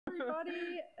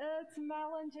everybody. It's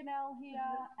Mel and Janelle here,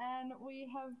 and we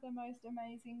have the most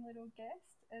amazing little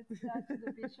guest. It's Dash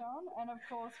the Bichon, and of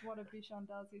course, what a Bichon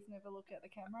does is never look at the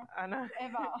camera. I know.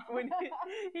 Ever.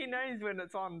 He knows when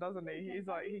it's on, doesn't he? He's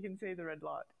like, he can see the red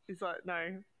light. He's like,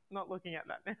 no, not looking at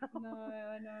that now. No,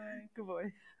 I know. Good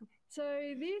boy. So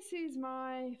this is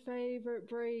my favourite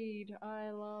breed.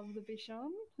 I love the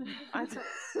Bichon. I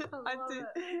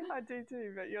do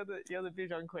too, but you're the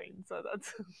Bichon queen, so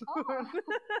that's. Oh.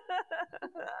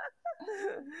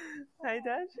 Hey,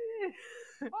 Dash.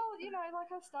 Well, you know, like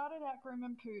I started out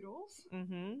grooming poodles,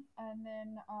 and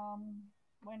then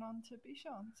went on to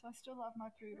Bichons. So I still love my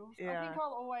poodles. Yeah. I think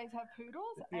I'll always have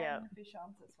poodles and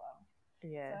Bichons as well.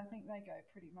 Yeah. So I think they go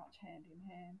pretty much hand in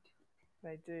hand.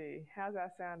 They do. How's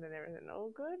our sound and everything? All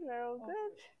good? We're all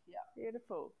good? Yeah.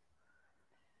 Beautiful.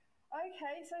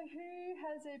 Okay, so who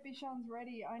has their Bichons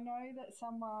ready? I know that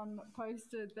someone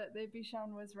posted that their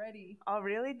Bichon was ready. Oh,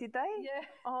 really? Did they? Yeah.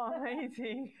 Oh,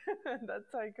 amazing.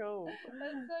 That's so cool.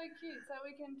 That's so cute. So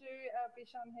we can do our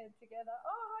Bichon Head together.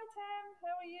 Oh, hi, Tam.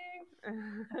 How are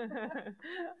you?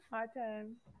 Hi,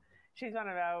 Tam. She's one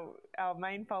of our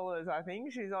main followers, I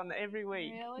think. She's on every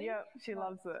week. Really? Yep, she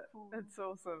loves it. Cool. It's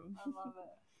awesome. I love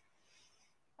it.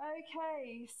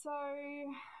 Okay, so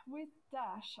with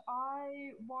Dash,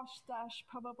 I washed Dash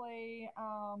probably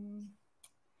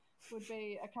would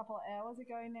be a couple of hours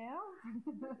ago now.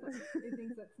 He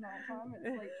thinks it's night time, it's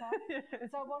sleep time.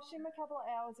 So I washed him a couple of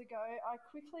hours ago. I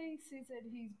quickly scissored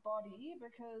his body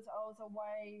because I was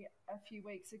away a few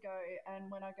weeks ago, and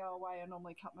when I go away I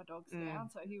normally cut my dogs down,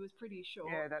 so he was pretty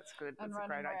short. Yeah, that's good. That's and a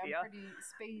great running around idea. pretty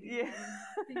speedy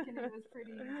and thinking he was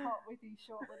pretty hot with his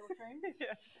short little trim.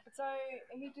 Yeah. So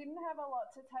he didn't have a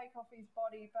lot to take off his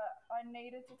body, but I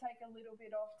needed to take a little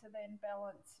bit off to then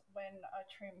balance when I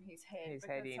trim his head.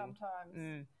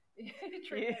 Sometimes you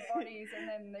trim their bodies and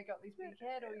then they got this big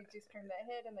head, or you just trim their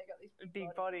head and they got this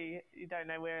big body. You don't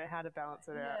know how to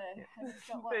balance it out. Yeah, and it's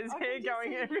got like, there's hair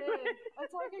going everywhere.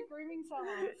 It's like a grooming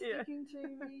salon sticking to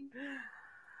me.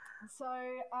 So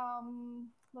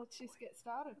let's just get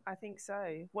started. I think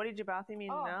so. What did you bath him in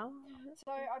now?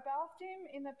 So I bathed him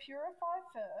in the Purify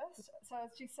first. So I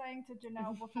was just saying to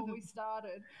Janelle before we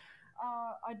started,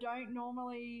 I don't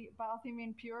normally bath him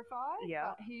in Purify,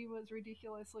 but he was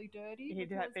ridiculously dirty. He'd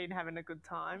been having a good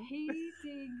time. He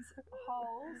digs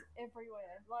holes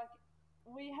everywhere. Like,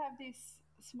 we have this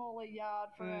smaller yard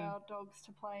for our dogs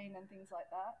to play in and things like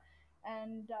that,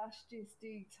 and Dash just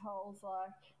digs holes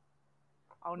like...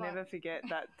 I'll never forget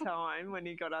that time when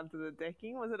he got under the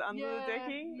decking. Was it under the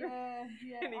decking? Yeah.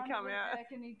 And he'd come out.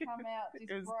 And he'd come out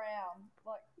just brown,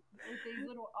 like with these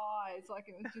little eyes, like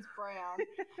it was just brown.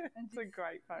 And it's a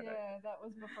great photo. Yeah, that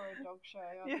was before a dog show.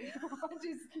 I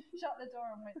just shut the door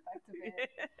and went back to bed.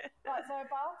 Right, so I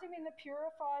bathed him in the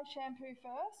Purify shampoo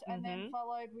first, and then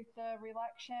followed with the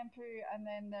Relax shampoo, and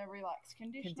then the Relax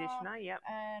conditioner.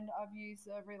 And I've used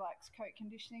the Relax coat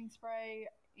conditioning spray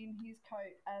in his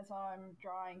coat as I'm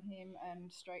drying him, and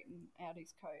straighten out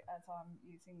his coat as I'm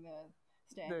using the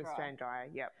stand dryer.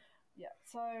 Yep.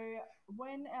 So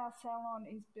when our salon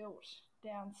is built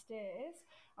downstairs,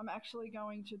 I'm actually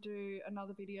going to do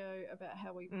another video about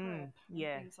how we prep and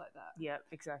things like that. Yep,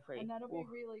 exactly. And that'll be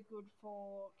really good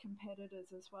for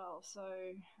competitors as well. So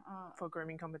for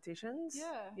grooming competitions?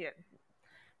 Yeah.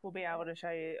 We'll be able to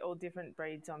show you all different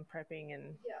breeds on prepping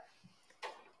and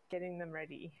getting them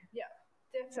ready. Yeah.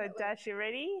 Definitely. So, Dash, you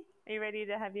ready? Are you ready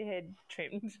to have your head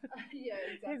trimmed? Yeah,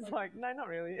 exactly. He's like, no, not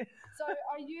really. So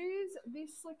I use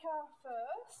this slicker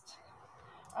first.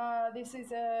 This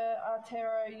is a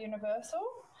Artero Universal.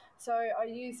 So I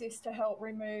use this to help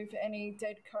remove any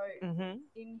dead coat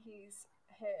in his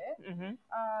hair,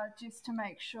 just to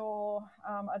make sure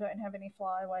I don't have any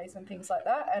flyaways and things like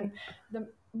that. And the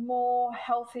more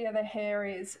healthier the hair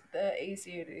is, the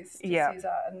easier it is to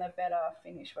scissor, and the better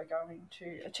finish we're going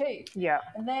to achieve.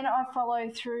 And then I follow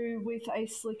through with a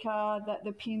slicker that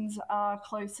the pins are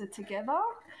closer together.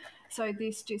 So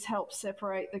this just helps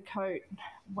separate the coat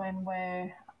when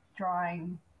we're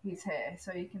drying his hair.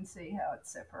 So you can see how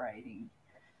it's separating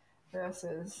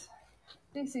versus...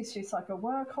 This is just like a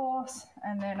workhorse,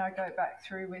 and then I go back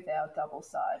through with our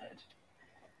double-sided.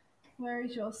 Where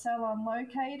is your salon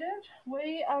located?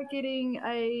 We are getting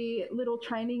a little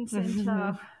training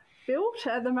centre built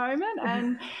at the moment,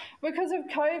 and because of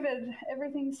COVID,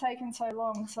 everything's taken so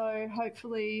long. So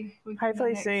hopefully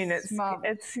soon.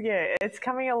 It's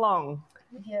coming along.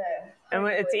 Yeah, and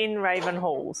it's in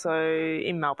Ravenhall, so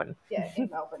in Melbourne. Yeah, in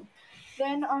Melbourne.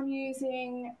 Then I'm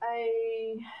using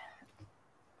a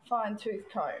fine tooth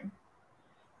comb.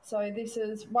 So this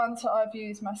is once I've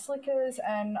used my slickers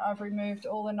and I've removed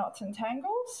all the knots and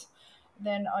tangles,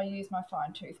 then I use my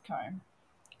fine tooth comb.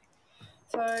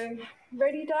 So,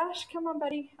 ready, Dash? Come on,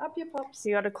 buddy. Up your pops.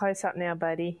 You got a close up now,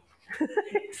 buddy.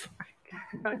 It's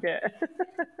like, okay.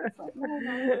 It's like,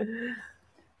 no.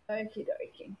 Okie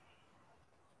dokie.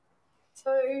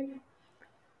 So,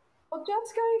 I'll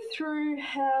just go through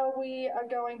how we are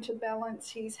going to balance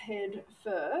his head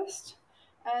first.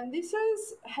 And this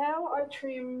is how I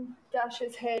trim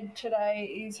Dash's head today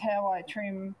is how I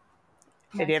trim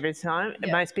every time?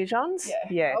 Yeah. Most Bichons?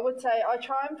 Yeah. I would say I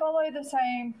try and follow the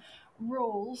same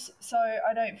rules so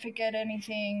I don't forget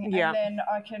anything, and then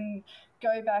I can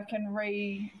go back and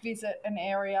revisit an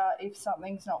area if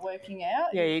something's not working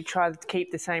out. Yeah, you try to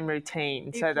keep the same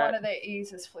routine. If one of their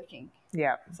ears is flicking.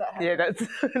 Yeah. That's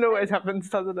it always happens,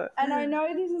 doesn't it? And I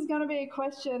know this is going to be a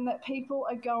question that people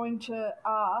are going to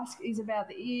ask is about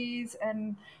the ears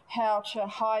and how to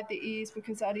hide the ears,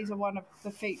 because that is one of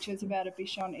the features about a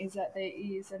Bichon is that their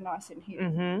ears are nice and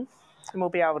hidden. And we'll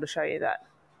be able to show you that.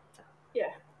 Yeah.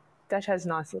 Dash has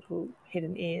nice little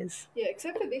hidden ears. Yeah,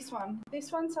 except for this one.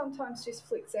 This one sometimes just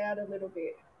flicks out a little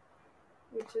bit,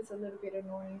 which is a little bit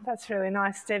annoying. That's really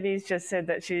nice. Debbie's just said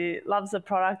that she loves the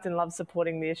product and loves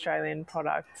supporting the Australian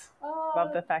product. Oh,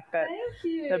 love the fact that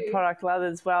the product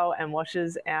lathers well and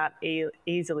washes out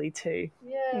easily too.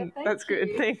 Yeah, that's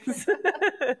good. Thanks.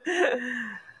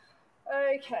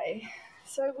 Okay,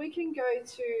 so we can go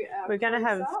to our We're going to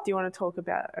have, do you want to talk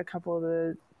about a couple of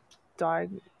the dye,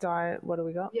 what do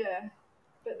we got? Yeah.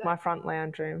 My front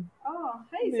lounge room. Oh,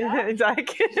 hey, Zach. Zach.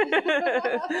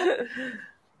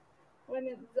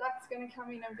 When Zach's going to come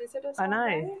in and visit us, I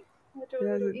know. We'll do a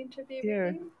little interview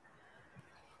with him.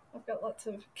 I've got lots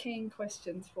of keen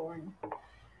questions for him.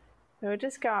 We'll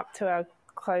just go up to our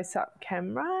close-up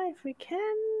camera if we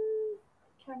can.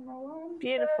 Camera one.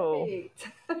 Beautiful.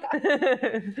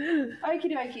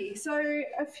 Okie dokie. So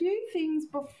a few things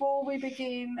before we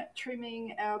begin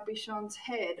trimming our Bichon's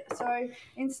head. So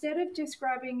instead of just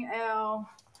grabbing our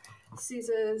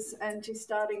scissors and just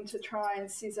starting to try and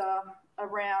scissor a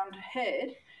round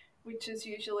head, which is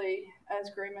usually, as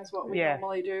groomers, what we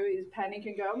normally do is panic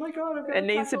and go, oh my God, I've got it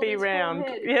needs to be round.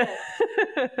 Yeah.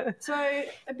 So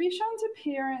a Bichon's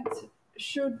appearance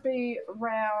should be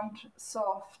round,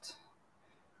 soft,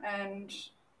 and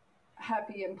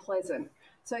happy and pleasant.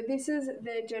 So this is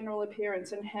their general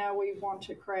appearance and how we want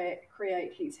to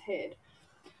create his head.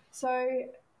 So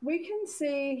we can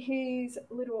see his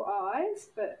little eyes,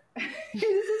 but this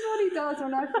is what he does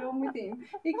when I film with him.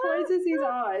 He closes his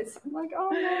eyes. I'm like, oh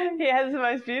no. He has the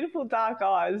most beautiful dark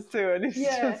eyes too, and he's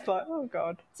just like, oh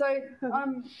God. So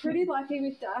I'm pretty lucky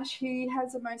with Dash. He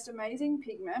has the most amazing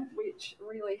pigment, which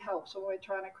really helps when we're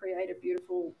trying to create a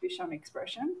beautiful Bichon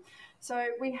expression. So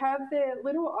we have their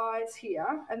little eyes here,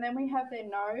 and then we have their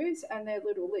nose and their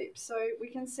little lips. So we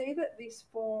can see that this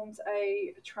forms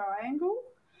a triangle.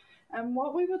 And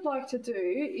what we would like to do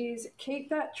is keep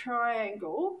that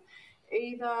triangle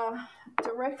either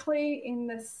directly in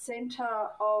the centre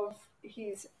of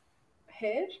his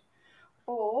head,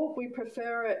 or we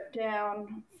prefer it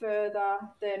down further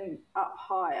than up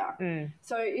higher.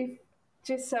 So if,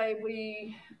 just say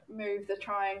we move the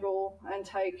triangle and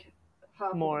take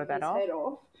half more of that his head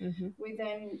off, we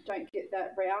then don't get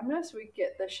that roundness, we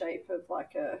get the shape of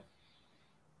like a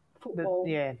football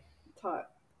type.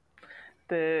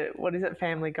 What is it,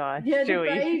 Family Guy? Yeah, Stewie.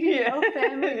 The baby of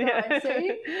Family Guy.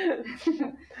 See?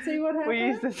 See what happens? We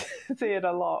used to see it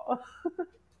a lot.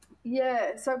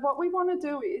 Yeah, so what we want to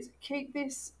do is keep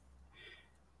this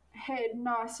head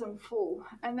nice and full.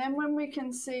 And then when we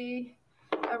can see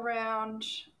around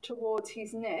towards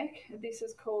his neck, this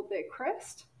is called their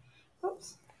crest.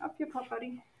 Oops, up your pop,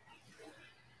 buddy.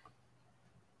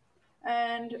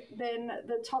 And then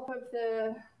the top of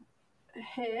the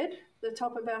head, the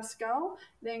top of our skull,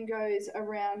 then goes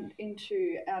around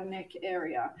into our neck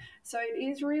area. So it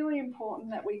is really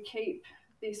important that we keep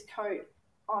this coat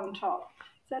on top.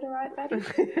 Is that all right,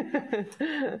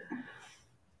 buddy?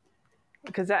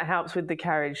 Because that helps with the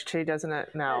carriage too, doesn't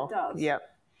it, Mel? It does.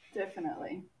 Yep.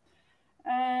 Definitely.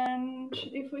 And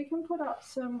if we can put up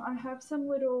some, I have some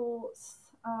little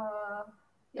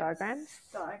diagrams.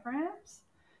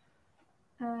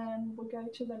 And we'll go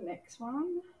to the next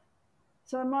one.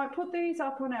 So I might put these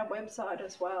up on our website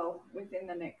as well within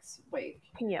the next week.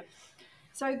 Yep.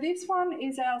 So this one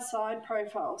is our side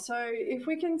profile. So if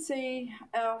we can see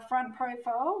our front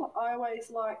profile, I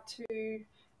always like to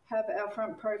have our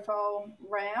front profile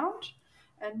round,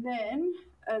 and then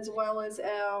as well as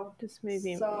our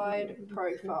side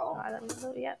profile.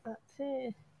 Yep, that's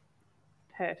it.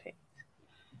 Perfect.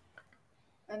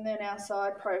 And then our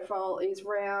side profile is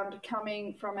round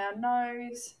coming from our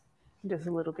nose. Just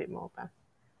a little bit more back.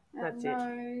 That's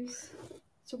nose,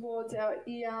 towards our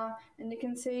ear, and you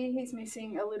can see he's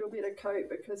missing a little bit of coat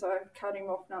because I cut him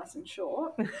off nice and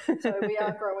short. So we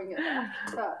are growing it back,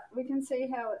 but we can see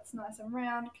how it's nice and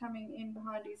round coming in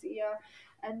behind his ear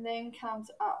and then comes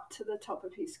up to the top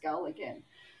of his skull again.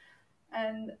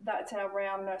 And that's our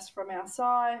roundness from our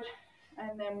side,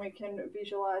 and then we can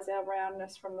visualise our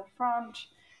roundness from the front.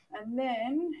 And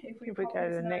then if we pop go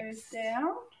his to the nose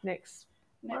down, next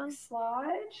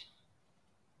slide,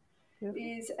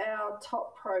 is our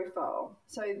top profile.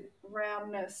 So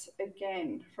roundness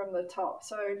again from the top.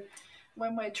 So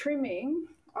when we're trimming,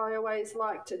 I always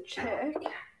like to check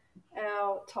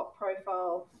our top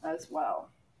profile as well.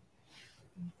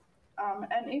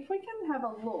 And if we can have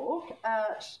a look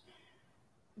at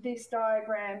this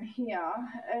diagram here,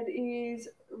 it is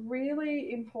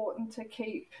really important to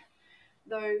keep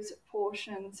those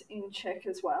portions in check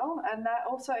as well, and that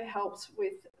also helps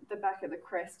with the back of the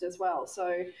crest as well.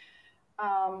 So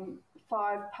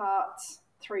 5 parts,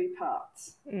 3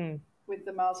 parts with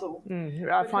the muzzle.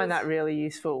 I find that really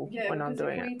useful when I'm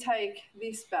doing it. If we take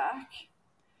this back,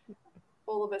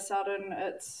 all of a sudden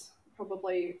it's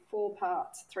probably 4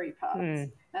 parts, 3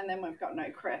 parts, and then we've got no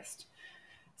crest.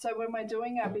 So when we're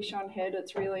doing our Bichon head,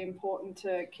 it's really important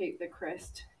to keep the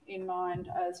crest in mind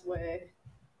as we're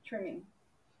trimming.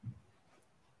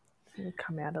 It'll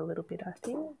come out a little bit, I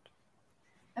think.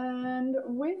 And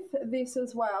with this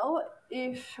as well,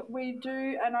 if we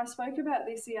do, and I spoke about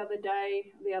this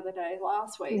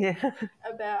last week,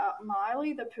 about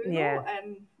Miley, the poodle,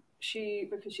 and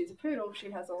because she's a poodle,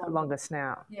 she has a longer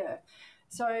snout. Yeah.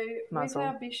 So muzzle. With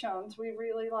our Bichons, we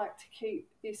really like to keep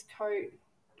this coat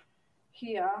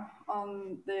here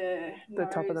on the nose,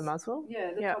 top of the muzzle?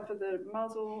 Yeah, the top of the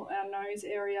muzzle, our nose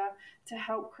area, to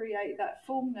help create that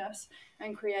fullness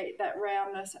and create that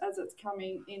roundness as it's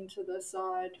coming into the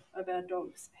side of our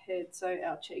dog's head, so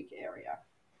our cheek area.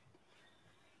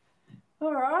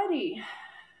 Alrighty.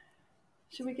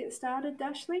 Should we get started,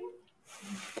 Dashling?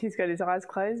 He's got his eyes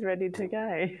closed, ready to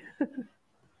go.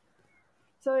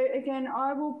 So again,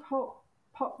 I will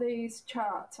pop these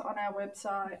charts on our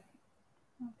website.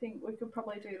 I think we could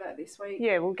probably do that this week.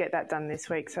 Yeah, we'll get that done this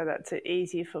week, so that's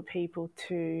easier for people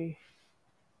to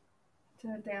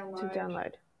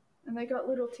download. And they got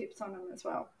little tips on them as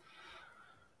well.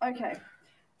 Okay,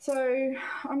 so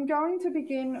I'm going to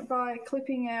begin by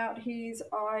clipping out his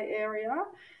eye area.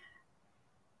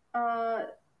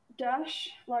 Dash,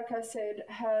 like I said,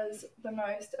 has the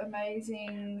most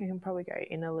amazing... You can probably go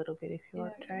in a little bit if you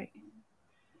want, Jake.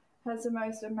 Has the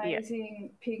most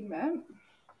amazing pigment.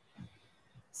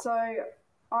 So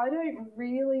I don't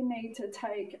really need to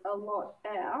take a lot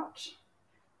out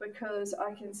because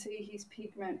I can see his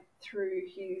pigment through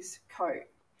his coat.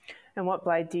 And what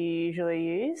blade do you usually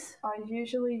use? I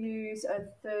usually use a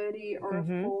 30 or a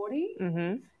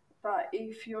 40. But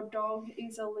if your dog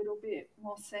is a little bit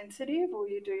more sensitive, or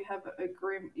you do have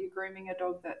you're grooming a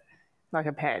dog that... Like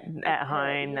a pet at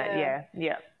home, that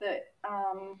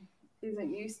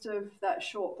isn't used to that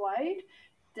short blade,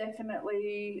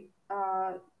 definitely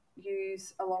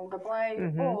use a longer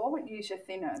blade or use your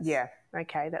thinners. Yeah,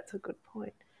 okay, that's a good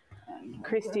point.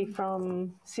 Christy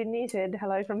from Sydney said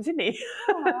hello from Sydney.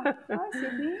 Hi,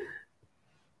 Sydney.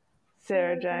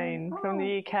 Sarah Jane from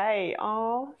the UK.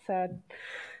 Oh, sad.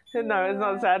 No, it's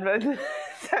not sad, but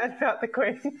sad about the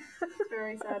Queen. It's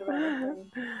very sad about the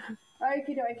Queen.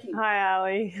 Okie dokie. Hi,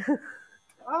 Ali.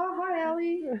 Oh, hi,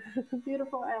 Ali.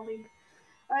 Beautiful Ali.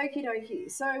 Okie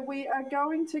dokie. So we are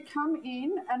going to come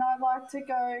in, and I like to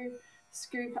go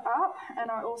scoop up, and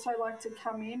I also like to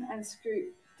come in and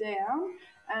scoop down,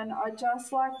 and I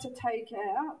just like to take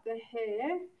out the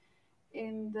hair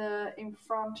in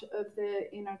front of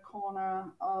the inner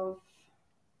corner of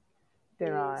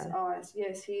their eyes.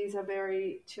 Yes, he is a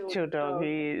very chill dog.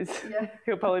 He is. Yeah.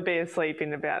 He'll probably be asleep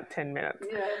in about 10 minutes.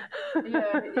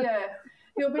 Yeah.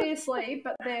 He'll be asleep,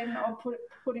 but then I'll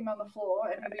put him on the floor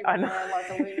and he'll be running around like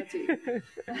a lunatic.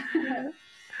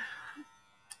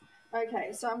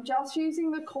 Okay, so I'm just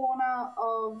using the corner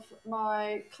of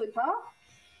my clipper,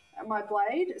 my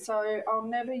blade. So I'll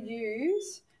never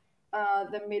use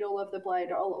the middle of the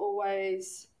blade. I'll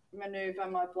always maneuver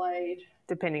my blade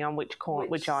depending on which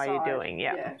eye you're doing.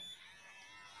 Yeah.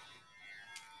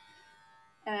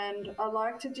 And I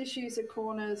like to just use the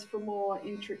corners for more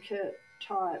intricate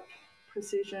type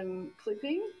precision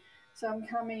clipping. So I'm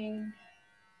coming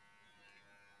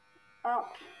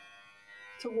up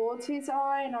towards his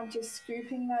eye and I'm just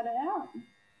scooping that out.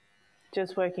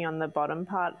 Just working on the bottom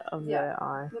part of the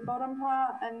eye. The bottom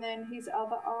part, and then his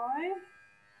other eye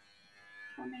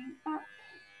coming up.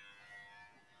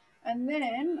 And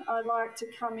then I like to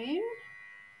come in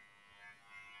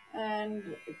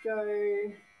and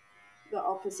go the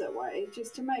opposite way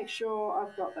just to make sure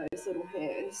I've got those little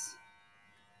hairs.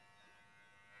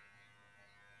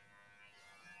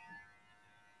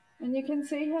 And you can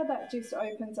see how that just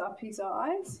opens up his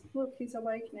eyes. Look, he's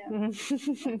awake now.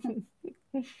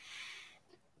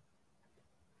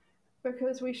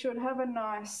 Because we should have a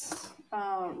nice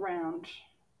round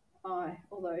eye,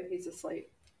 although he's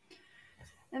asleep.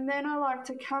 And then I like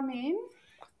to come in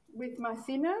with my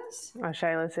thinners. Oh,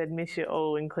 Shayla said, miss you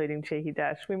all, including Cheeky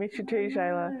Dash. We miss you too,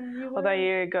 Shayla. Although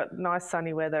you got nice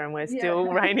sunny weather and we're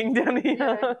still raining down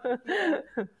here. Yeah.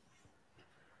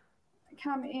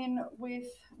 Come in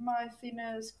with my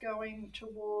thinners going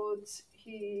towards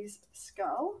his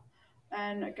skull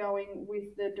and going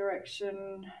with the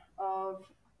direction of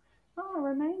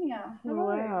Romania. Hello.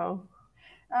 Wow.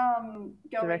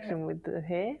 Direction with the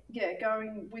hair? Yeah,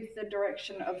 going with the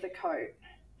direction of the coat,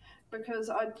 because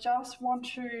I just want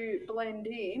to blend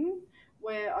in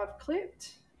where I've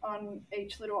clipped on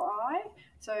each little eye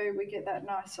so we get that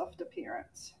nice soft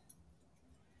appearance.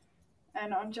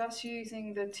 And I'm just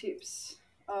using the tips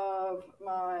of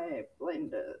my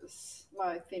blenders,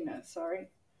 my thinners, sorry.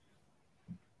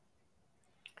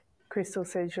 Crystal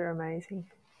says you're amazing.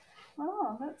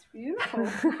 Oh, that's beautiful.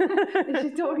 Is she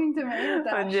talking to me or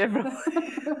Dash?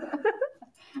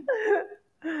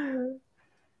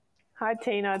 Hi,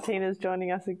 Tina. Tina's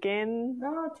joining us again.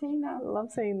 Oh, Tina.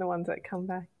 Love seeing the ones that come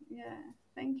back. Yeah.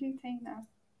 Thank you, Tina.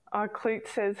 Oh, Clute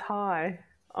says hi.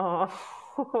 Oh,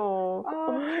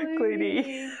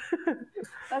 Clutie.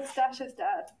 That's Dash's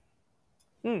dad.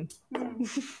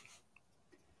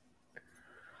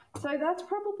 So that's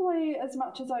probably as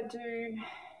much as I do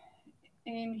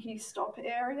in his stop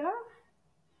area.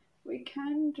 We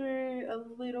can do a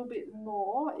little bit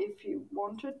more if you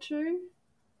wanted to,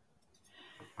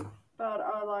 but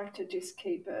I like to just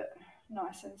keep it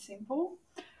nice and simple.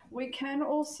 We can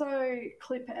also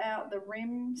clip out the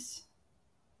rims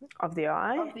of the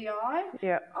eye.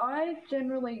 Yeah. I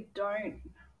generally don't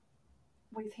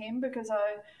with him because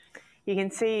you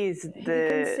can see his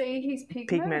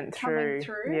pigment coming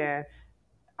through. Yeah.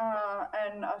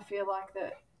 And I feel like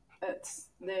that it's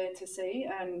there to see,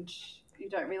 and you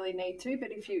don't really need to.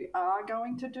 But if you are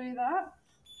going to do that,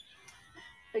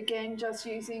 again, just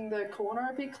using the corner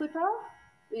of your clipper,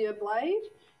 your blade,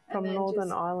 from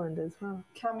Northern Ireland as well,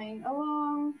 coming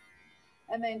along,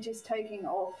 and then just taking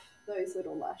off those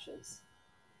little lashes.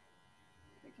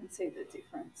 You can see the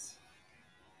difference.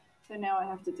 So now I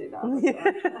have to do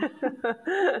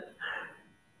that.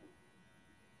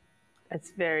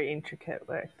 It's very intricate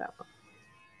work, that one.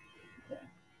 Yeah.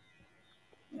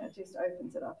 And it just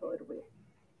opens it up a little bit.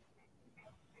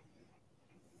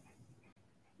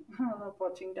 I love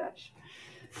watching Dash.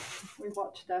 We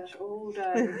watch Dash all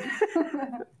day.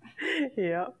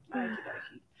 Yeah. Okie dokie.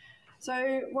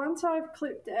 So once I've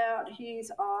clipped out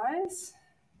his eyes,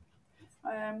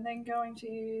 I am then going to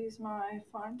use my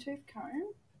fine tooth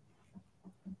comb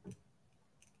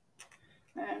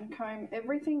and comb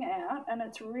everything out. And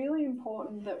it's really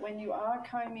important that when you are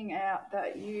combing out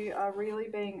that you are really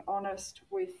being honest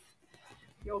with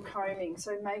your combing.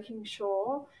 So making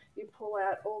sure you pull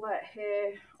out all that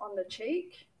hair on the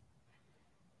cheek.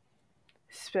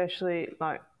 Especially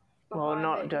not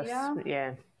just, ear,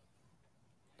 yeah.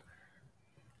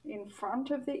 in front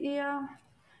of the ear.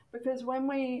 Because when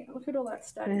we, look at all that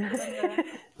static in there.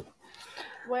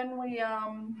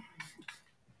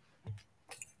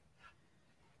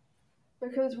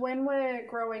 Because when we're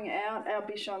growing out our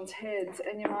Bichon's heads,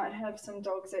 and you might have some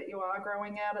dogs that you are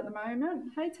growing out at the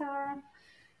moment. Hey, Tara.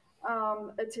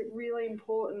 It's really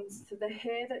important. So the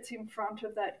hair that's in front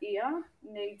of that ear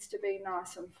needs to be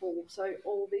nice and full. So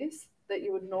all this that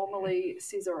you would normally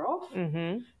scissor off,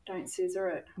 don't scissor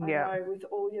it. I know, with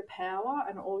all your power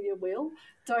and all your will,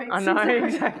 don't scissor it. I know,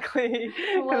 exactly.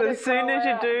 Because as soon as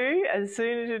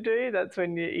you do, that's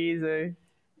when your ears are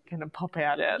going to pop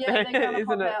out there. Yeah, they're going to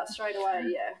pop out straight away,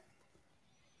 yeah.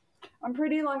 I'm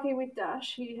pretty lucky with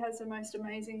Dash. He has the most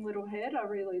amazing little head. I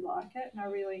really like it, and I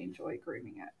really enjoy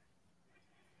grooming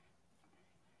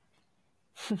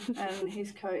it. And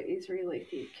his coat is really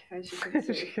thick, as you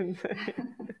can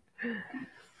see.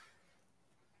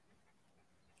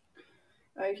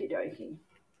 Okie dokie.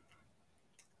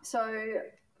 So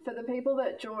for the people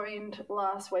that joined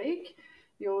last week,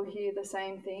 you'll hear the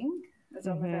same thing as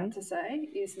I'm about to say,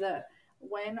 is that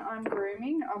when I'm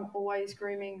grooming, I'm always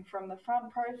grooming from the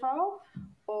front profile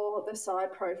or the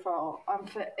side profile. I'm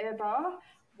forever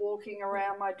walking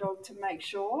around my dog to make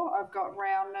sure I've got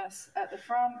roundness at the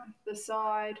front, the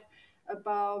side,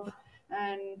 above,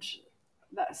 and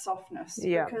that softness.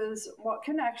 Yeah. Because what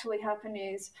can actually happen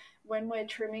is when we're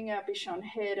trimming our Bichon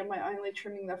head and we're only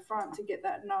trimming the front to get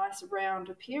that nice round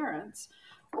appearance,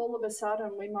 all of a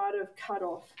sudden we might have cut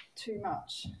off too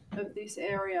much of this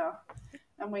area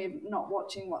and we're not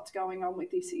watching what's going on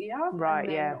with this ear. Right, and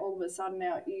then yeah. all of a sudden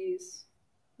our ears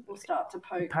will start to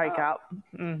poke up.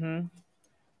 Mm-hmm.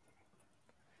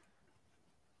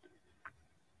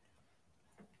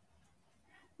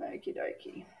 Okie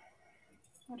dokie.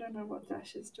 I don't know what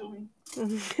Dash is doing.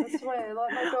 I swear,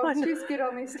 like my dogs just get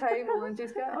on this table and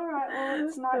just go, all right, well,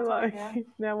 it's night time now.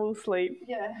 Now we'll sleep.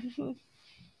 Yeah.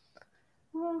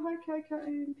 Oh, hi, Coco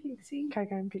and Pixie.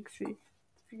 Coco and Pixie.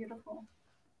 It's beautiful.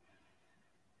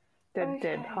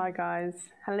 Deb. Hi, guys.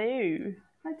 Hello.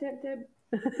 Hi, Deb.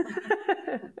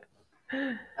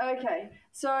 Okay,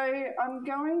 so I'm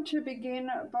going to begin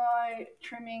by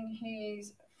trimming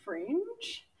his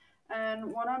fringe.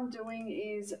 And what I'm doing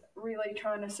is really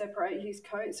trying to separate his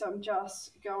coat. So I'm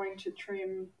just going to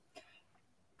trim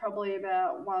probably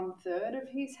about 1/3 of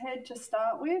his head to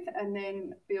start with and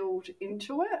then build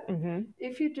into it. Mm-hmm.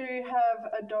 If you do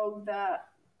have a dog that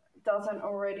doesn't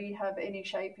already have any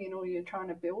shape in or you're trying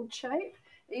to build shape,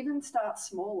 even start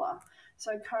smaller.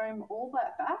 So comb all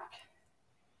that back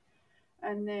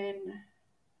and then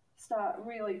start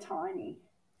really tiny.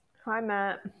 Hi,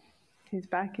 Matt. His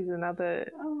back is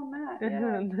another... Oh, Matt,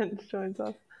 yeah. That shows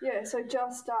us. Yeah, so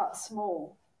just start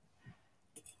small.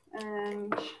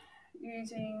 And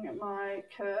using my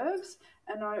curves,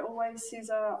 and I always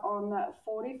scissor on that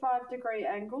 45-degree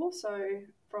angle, so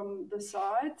from the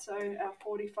side, so our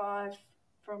 45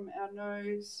 from our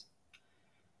nose,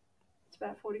 it's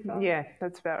about 45. Yeah,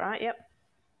 that's about right, yep.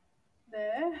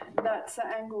 There, that's the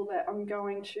angle that I'm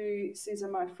going to scissor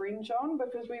my fringe on,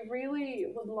 because we really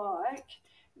would like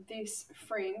this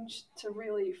fringe to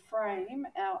really frame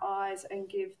our eyes and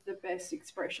give the best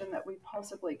expression that we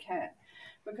possibly can.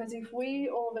 Because if we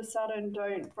all of a sudden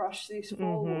don't brush this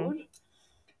forward,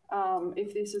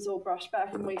 if this is all brushed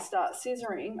back and we start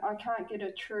scissoring, I can't get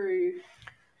a true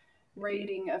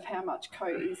reading of how much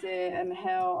coat is there and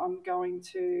how I'm going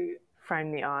to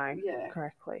frame the eye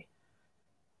correctly.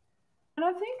 And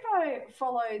I think I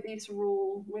follow this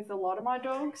rule with a lot of my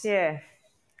dogs.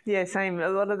 Yeah, same. A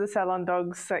lot of the salon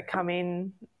dogs that come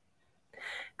in,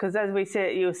 because as we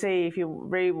said, you'll see if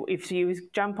you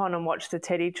jump on and watch the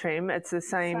teddy trim, it's the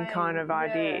same kind of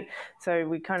idea. So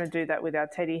we kind of do that with our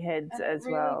teddy heads as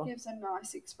well. It really gives a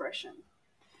nice expression.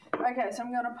 Okay, so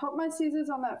I'm going to pop my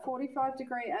scissors on that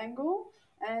 45-degree angle,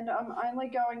 and I'm only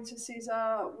going to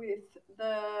scissor with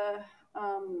the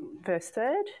first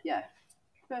third. Yeah,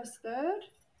 first third,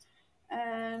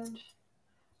 and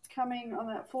coming on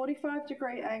that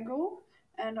 45-degree angle,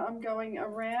 and I'm going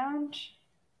around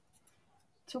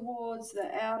towards the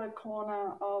outer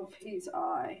corner of his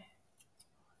eye.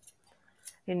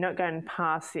 You're not going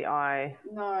past the eye?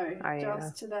 No,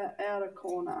 just to that outer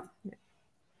corner. Yeah.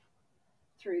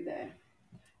 Through there.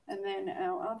 And then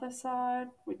our other side,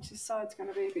 which this side's going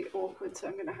to be a bit awkward, so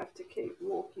I'm going to have to keep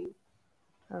walking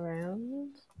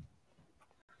around.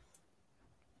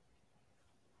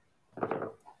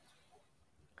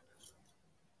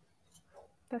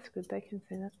 That's good, they can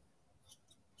see that.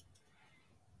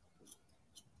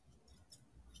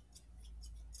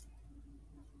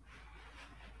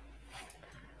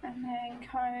 And then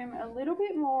comb a little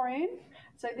bit more in.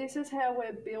 So this is how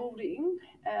we're building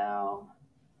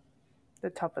the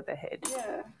top of the head.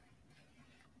 Yeah.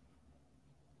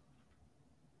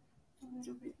 A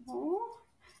little bit more.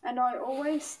 And I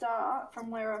always start from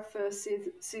where I first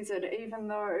scissored, even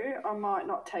though I might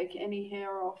not take any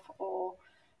hair off, or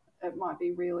it might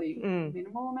be really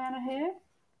minimal amount of hair.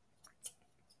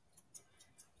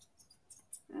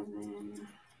 And then...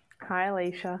 Hi,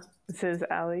 Alicia. It says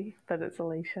Ali, but it's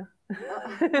Alicia. Come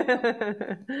on, Dash.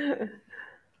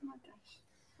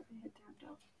 Put your head down,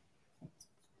 dog.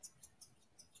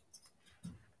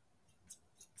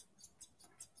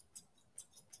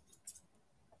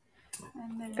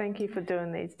 And then... Thank you for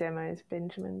doing these demos,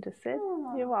 Benjamin just said.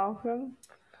 Oh. You're welcome.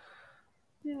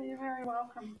 Yeah, you're very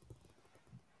welcome.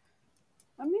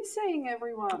 I miss seeing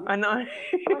everyone. I know.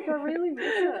 Like, I really miss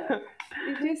it.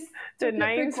 You just the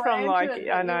names from, like,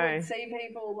 I know. You would see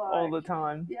people, like... all the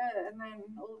time. Yeah, and then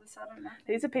all of a sudden...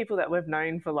 These are people that we've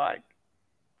known for, like,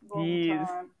 long years.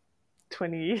 Time.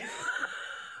 20 years.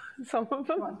 Some of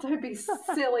them. Come on, don't be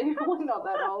silly. We're not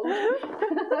that old.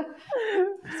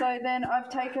 So then I've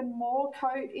taken more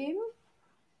coat in.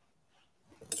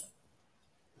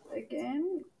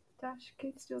 Again. Dash,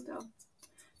 keep still, down.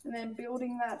 And then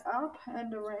building that up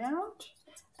and around.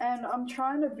 And I'm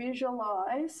trying to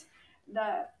visualize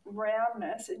that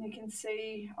roundness, and you can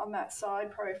see on that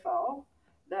side profile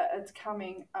that it's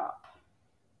coming up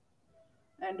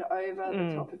and over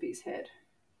the top of his head.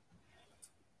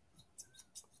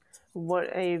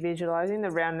 What are you visualising?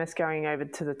 The roundness going over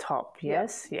to the top,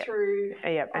 yes? Yep. Through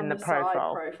and the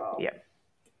profile. Side profile. Yep.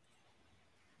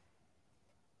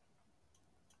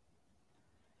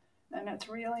 And it's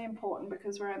really important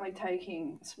because we're only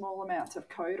taking small amounts of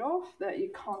coat off that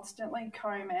you constantly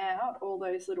comb out all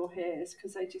those little hairs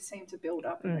because they just seem to build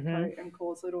up in the coat and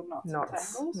cause little knots. And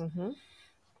tangles.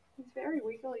 He's very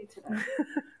wiggly today.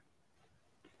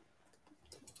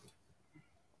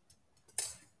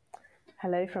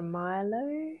 Hello from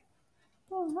Milo.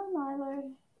 Oh, hi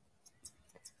Milo.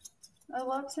 I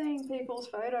love seeing people's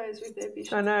photos with their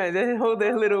Bichons. I know, they're all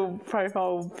their little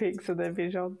profile pics of their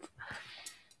Bichons.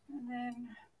 And then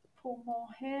pull more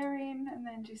hair in and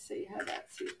then just see how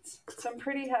that sits. So I'm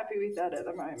pretty happy with that at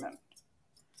the moment.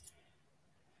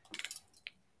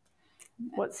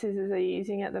 What scissors are you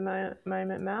using at the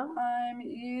moment, Mel? I'm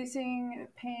using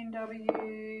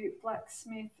P&W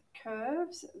Blacksmith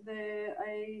Curves. They're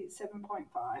a 7.5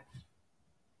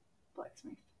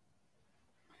 Blacksmith.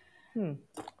 From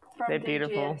They're DGS.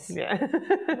 beautiful. Yeah.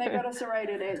 And they got a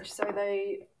serrated edge, so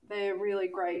they're really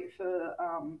great for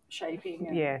shaping.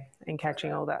 And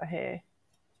catching all that hair.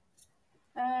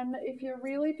 And if you're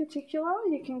really particular,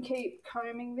 you can keep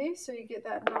combing this so you get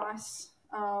that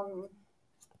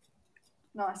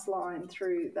nice line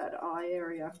through that eye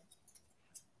area.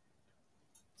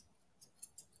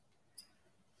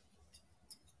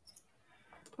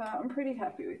 But I'm pretty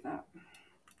happy with that.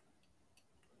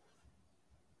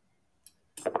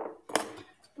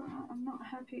 But I'm not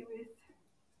happy with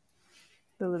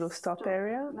the little stop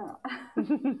area? No.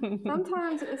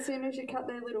 Sometimes as soon as you cut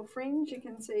their little fringe, you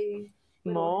can see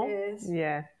more hairs.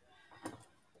 Yeah.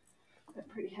 I'm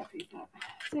pretty happy with that.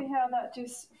 See how that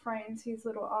just frames his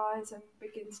little eyes and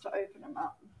begins to open them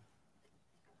up.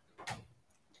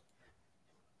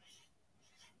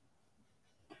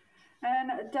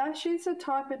 And Dash is a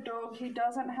type of dog, he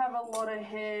doesn't have a lot of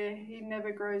hair, he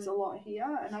never grows a lot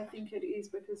here, and I think it is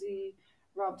because he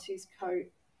rubs his coat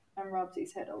and rubs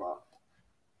his head a lot.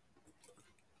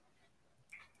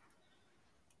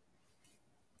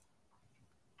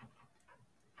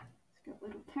 It's got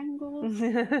little tangles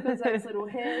because those little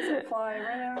hairs that fly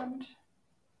around.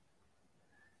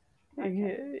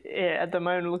 Okay. Yeah, at the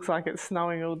moment it looks like it's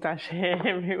snowing all Dash hair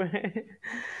everywhere.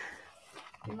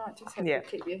 You might just have to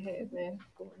keep your hair there.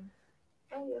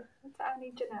 Oh yeah, that's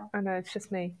only Janelle. I know, it's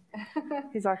just me.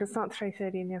 He's like, it's not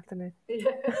 3:30 in the afternoon.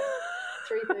 Yeah,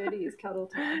 3:30 is cuddle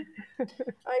time.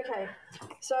 Okay,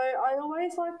 so I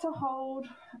always like to hold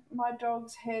my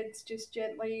dog's heads just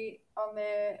gently on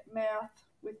their mouth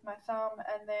with my thumb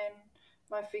and then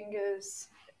my fingers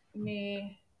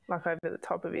near... Like over the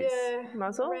top of his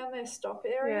muzzle? Around their stop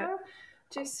area,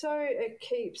 just so it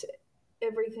keeps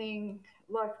everything...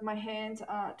 Like my hands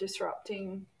aren't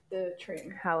disrupting the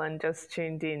trim. Helen just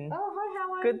tuned in. Oh, hi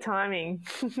Helen. Good timing.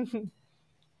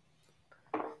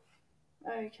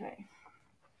 Okay.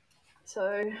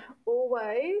 So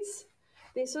always,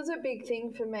 this was a big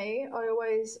thing for me. I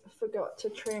always forgot to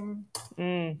trim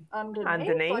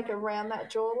underneath, like around that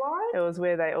jawline. It was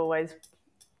where they always,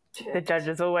 the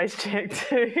judges always checked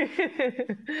too.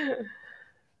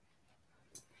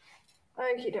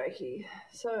 Okie dokie.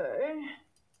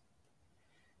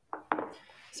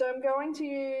 So I'm going to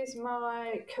use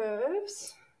my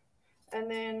curves and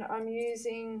then I'm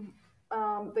using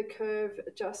the curve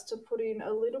just to put in a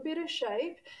little bit of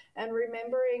shape and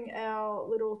remembering our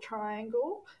little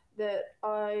triangle that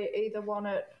I either want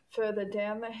it further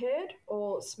down the head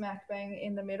or smack bang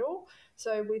in the middle.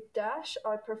 So with Dash,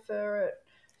 I prefer it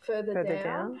further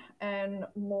down and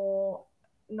more,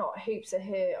 not heaps of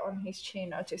hair on his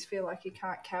chin. I just feel like he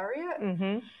can't carry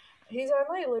it. He's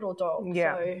only a little dog,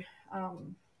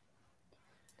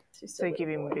 so give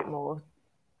him a bit more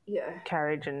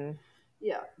carriage and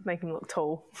make him look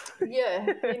tall. Yeah,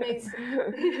 he needs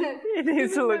he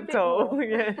needs to look tall.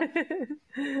 Yeah.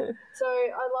 So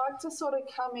I like to sort of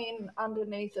come in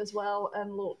underneath as well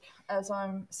and look as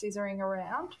I'm scissoring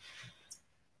around.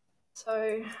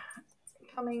 So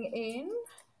coming in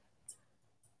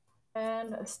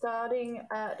and starting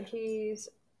at his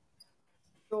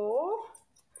jaw,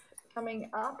 coming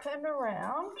up and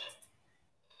around,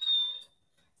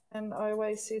 and I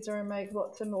always scissor and make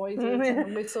lots of noises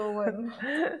and whistle, and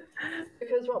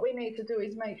because what we need to do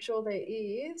is make sure their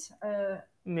ears are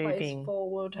placed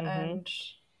forward and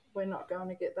we're not going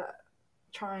to get that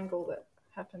triangle that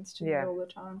happens to me all the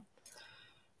time.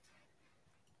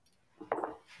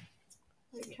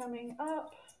 We're coming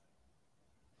up,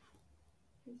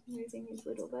 he's moving his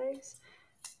little legs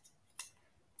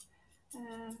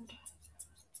and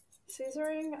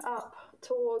scissoring up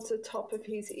towards the top of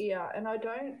his ear, and I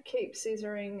don't keep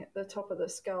scissoring the top of the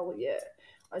skull yet.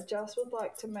 I just would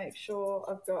like to make sure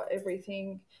I've got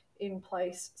everything in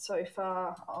place so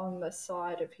far on the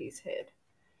side of his head.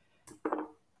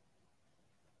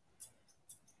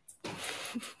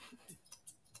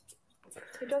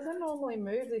 He doesn't normally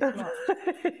move this much.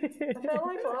 I felt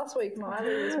like last week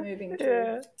Miley was moving too.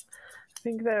 Yeah. I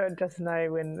think they would just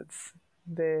know when it's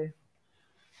their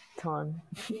time.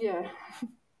 Yeah.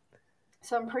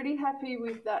 So I'm pretty happy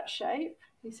with that shape.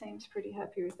 He seems pretty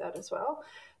happy with that as well.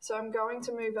 So I'm going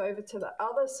to move over to the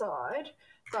other side.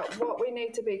 But what we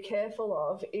need to be careful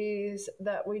of is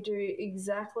that we do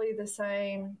exactly the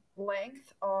same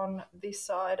length on this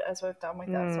side as we've done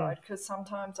with that side, because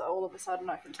sometimes all of a sudden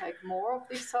I can take more off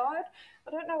this side.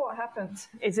 I don't know what happens.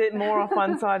 Is it more off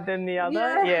one side than the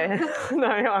other? Yeah. No,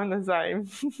 I'm the same.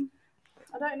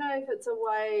 I don't know if it's a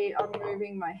way I'm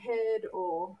moving my head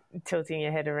or... tilting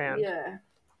your head around. Yeah.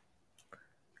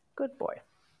 Good boy.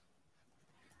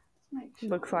 Sure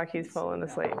looks like he's fallen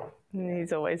asleep. And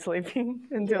he's always sleeping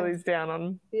until he's down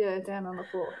on... Yeah, down on the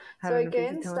floor. So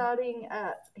again, starting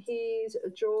at his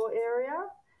jaw area.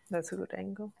 That's a good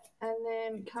angle. And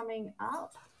then coming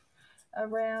up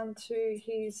around to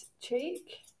his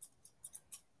cheek.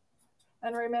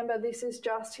 And remember, this is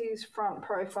just his front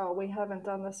profile. We haven't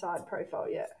done the side profile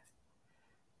yet.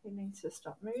 He needs to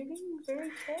stop moving very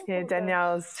carefully. Yeah,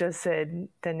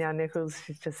 Danielle Nichols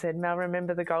just said, Mel,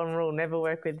 remember the golden rule, never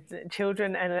work with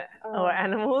children or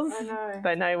animals. I know.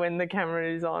 They know when the camera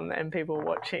is on and people are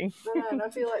watching. I know, and I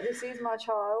feel like this is my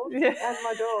child and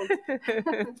my dog.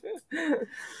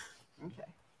 Okay.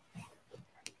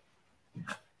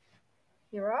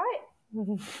 You right?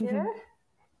 Yeah?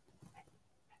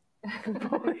 Good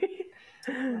boy.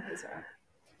 Oh, he's right.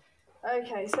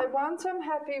 Okay, so once I'm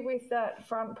happy with that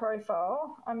front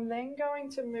profile, I'm then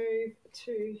going to move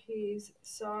to his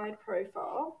side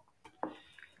profile.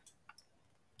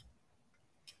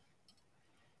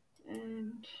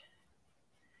 And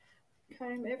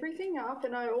comb everything up,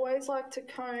 and I always like to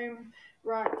comb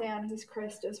right down his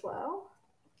crest as well.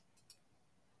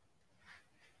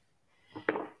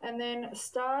 And then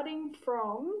starting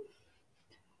from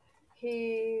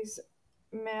his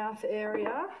mouth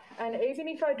area, and even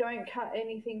if I don't cut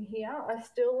anything here, I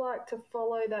still like to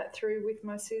follow that through with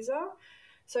my scissor.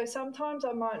 So sometimes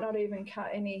I might not even cut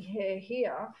any hair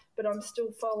here, but I'm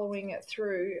still following it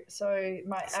through, so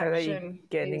my action that you're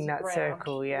getting is that round.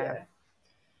 circle, yeah.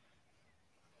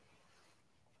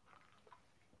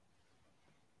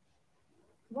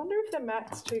 I wonder if the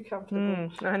mat's too comfortable.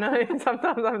 I know.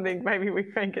 Sometimes I think maybe we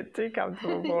make it too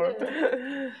comfortable for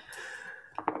it.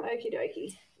 Okie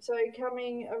dokie. So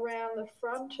coming around the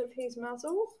front of his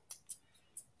muzzle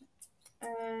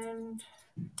and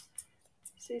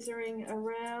scissoring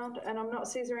around, and I'm not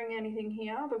scissoring anything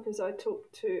here because I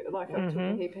took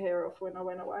a heap of hair off when I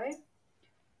went away.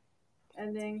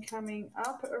 And then coming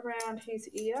up around his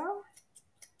ear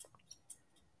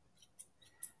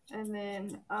and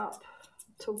then up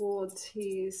towards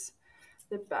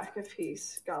the back of his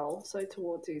skull, so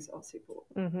towards his occiput.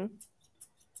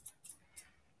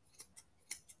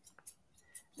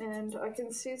 And I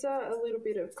can scissor a little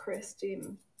bit of crest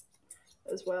in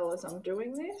as well as I'm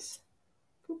doing this.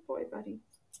 Good boy, buddy.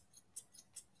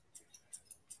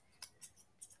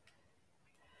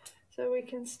 So we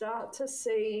can start to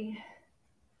see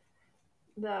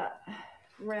that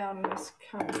roundness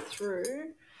come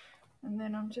through. And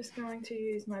then I'm just going to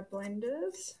use my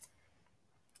blenders,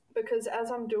 because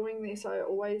as I'm doing this, I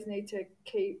always need to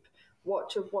keep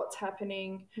watch of what's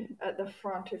happening at the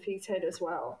front of his head as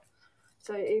well.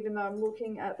 So even though I'm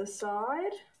looking at the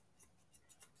side,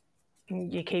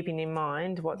 you're keeping in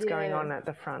mind what's going on at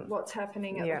the front. What's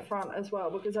happening at the front as well,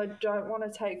 because I don't want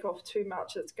to take off too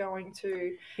much that's going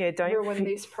to ruin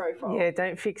this profile. Yeah,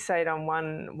 don't fixate on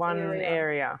one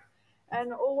area.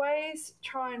 And always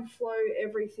try and flow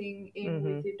everything in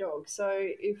with your dog. So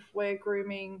if we're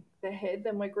grooming the head,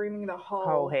 then we're grooming the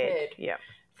whole head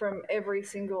from every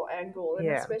single angle. And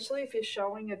especially if you're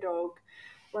showing a dog,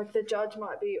 like the judge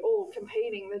might be all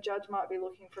competing. The judge might be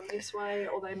looking from this way,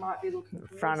 or they might be looking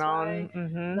from front this on,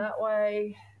 way, that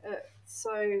way.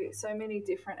 So many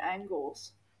different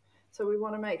angles. So we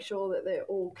want to make sure that they're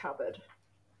all covered.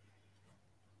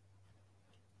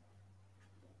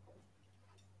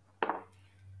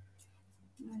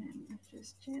 And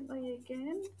just gently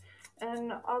again.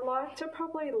 And I like to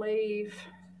probably leave,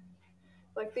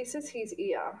 like this is his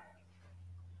ear.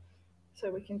 So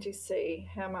we can just see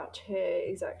how much hair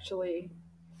is actually,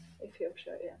 if he'll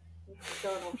show you. He's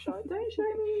going off show. Don't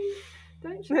show me.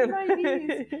 Don't show my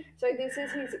ears. So this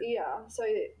is his ear. So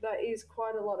that is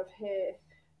quite a lot of hair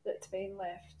that's been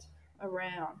left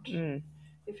around,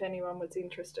 if anyone was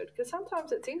interested. Because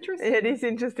sometimes it's interesting. It is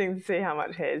interesting to see how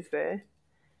much hair's there.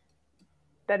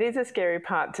 That is a scary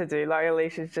part to do. Like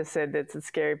Alicia's just said, it's a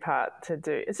scary part to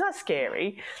do. It's not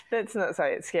scary. Let's not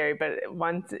say it's scary, but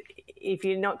if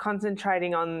you're not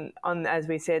concentrating on as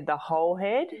we said, the whole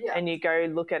head, and you go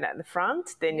looking at the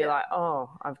front, then you're like, oh,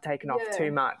 I've taken off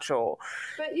too much.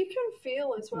 But you can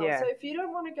feel as well. So if you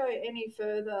don't want to go any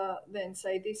further than,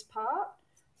 say, this part,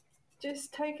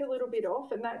 just take a little bit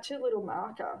off, and that's your little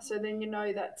marker. So then you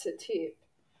know that's a tip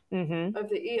of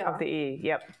the ear. Of the ear,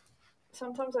 yep.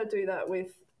 Sometimes I do that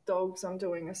with dogs I'm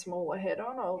doing a smaller head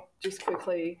on. I'll just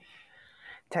quickly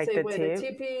see where the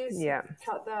tip is,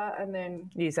 cut that, and then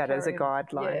use that as a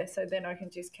guideline. Yeah, so then I can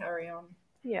just carry on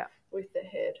with the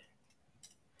head.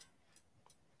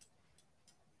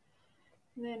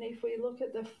 And then if we look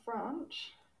at the front,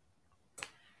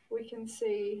 we can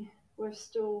see we're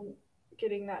still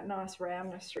getting that nice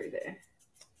roundness through there.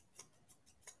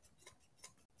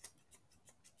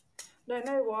 Don't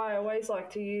know why I always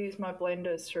like to use my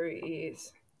blenders through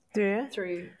ears. Do you?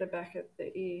 Through the back of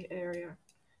the ear area.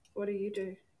 What do you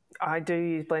do? I do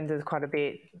use blenders quite a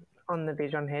bit on the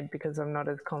Bichon Head because I'm not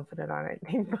as confident, I don't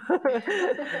think.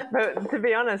 But to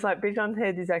be honest, like Bichon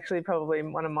Head is actually probably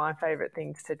one of my favourite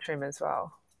things to trim as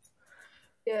well.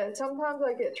 Yeah, sometimes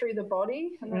I get through the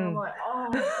body and then I'm like, oh,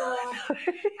 God.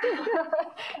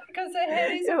 Because the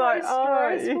head is the most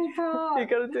stressful part. You've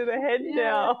got to do the head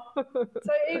now.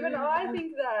 So even I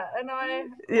think that, and I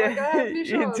have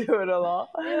you do it a lot.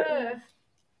 Yeah.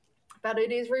 But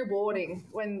it is rewarding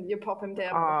when you pop them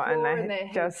down on the floor and they're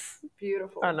just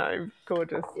beautiful. I know,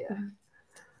 gorgeous. Yeah.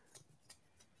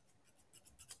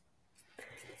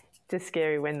 Just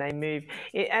scary when they move.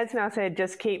 As Mel said,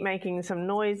 just keep making some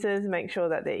noises, make sure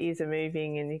that their ears are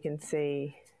moving and you can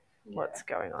see what's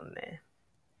going on there.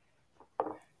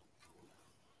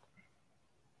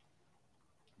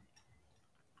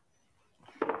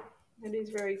 It is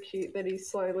very cute that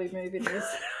he's slowly moving his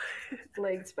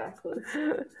legs backwards.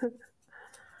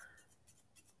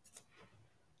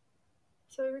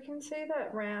 So we can see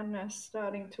that roundness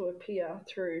starting to appear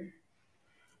through.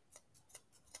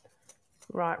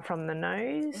 Right from the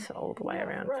nose all the way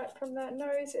around. Right from that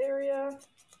nose area.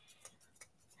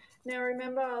 Now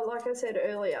remember, like I said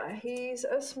earlier, he's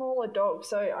a smaller dog,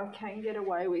 so I can get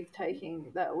away with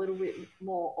taking that little bit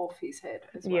more off his head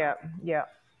as well. Yeah, yeah.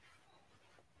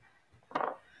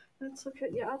 Let's look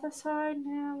at your other side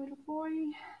now, little boy.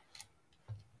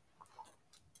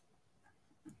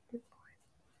 Good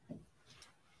boy.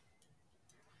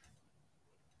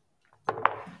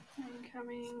 And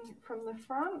coming from the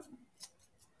front.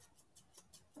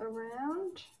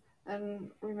 Around, and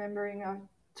remembering I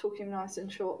took him nice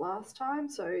and short last time,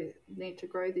 so need to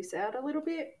grow this out a little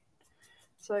bit.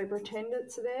 So pretend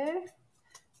it's there,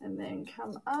 and then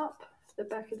come up the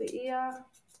back of the ear.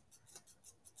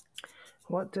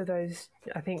 What do those,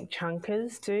 I think,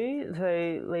 chunkers do? So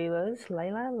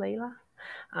Leela?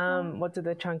 What do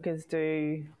the chunkers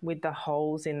do with the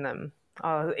holes in them?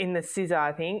 Oh, in the scissor,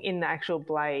 I think, in the actual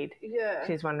blade. Yeah.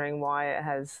 She's wondering why it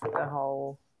has the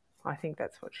hole. I think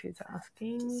that's what she's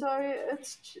asking. So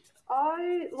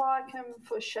I like them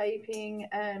for shaping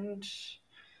and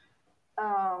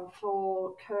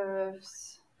for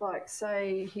curves, like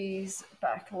say his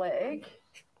back leg.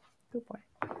 Good boy.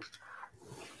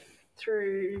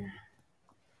 Through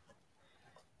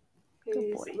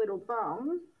his little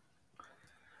bum.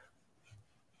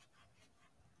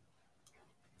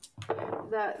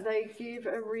 That they give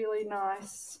a really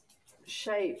nice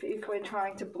shape if we're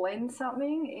trying to blend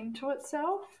something into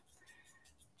itself.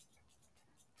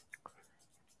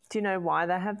 Do you know why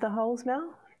they have the holes,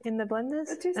 Mel, in the blenders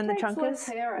and the chunkers? Less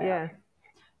hair out. Yeah.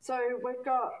 So we've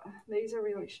got, these are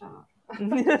really sharp.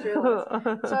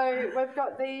 So we've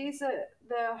got these,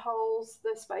 the holes,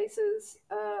 the spaces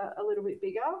are a little bit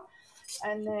bigger,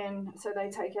 and then so they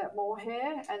take out more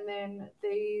hair, and then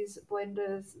these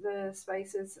blenders, the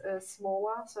spaces are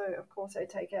smaller, so of course they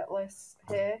take out less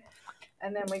hair,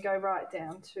 and then we go right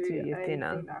down to a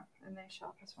thinner, and they're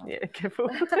sharp as well. Yeah, careful.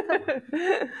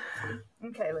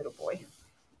 Okay, little boy.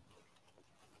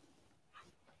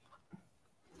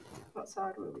 What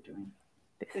side were we doing?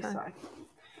 This side.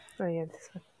 Oh yeah, this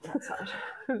one. That side.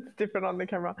 It's different on the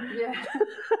camera. Yeah.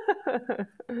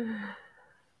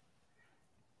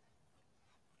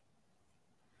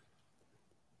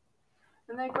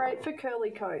 And they're great for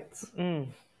curly coats. I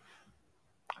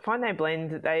find they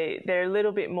blend. They're a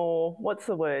little bit more. What's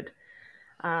the word?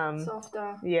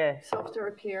 Softer. Yeah. Softer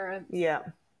appearance. Yeah.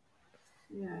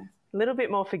 Yeah. A little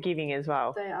bit more forgiving as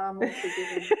well. They are more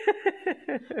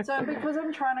forgiving. So because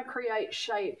I'm trying to create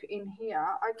shape in here,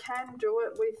 I can do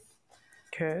it with...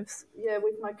 Curves? Yeah,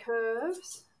 with my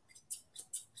curves.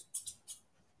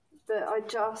 But I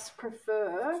just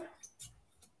prefer...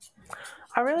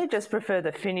 I really just prefer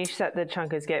the finish that the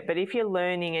chunkers get, but if you're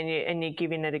learning and you're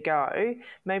giving it a go,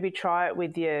 maybe try it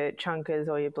with your chunkers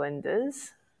or your blenders,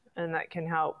 and that can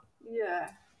help. Yeah.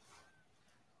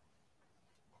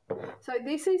 So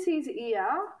this is his ear,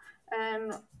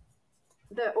 and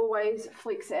that always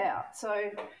flicks out.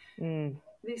 So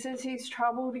this is his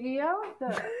troubled ear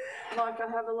that like I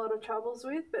have a lot of troubles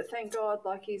with, but thank God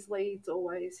like his lead's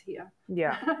always here.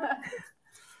 Yeah.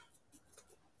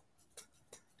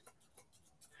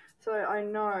 So I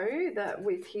know that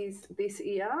with this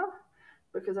ear,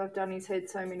 because I've done his head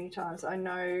so many times, I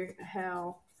know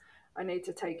how I need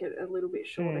to take it a little bit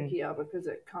shorter here because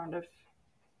it kind of...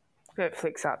 It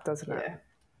flicks up, doesn't it? Yeah.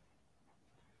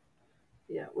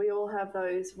 Yeah, we all have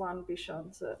those one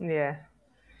Bichons that... Yeah.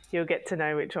 You'll get to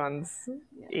know which one's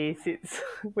ear sits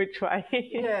which way.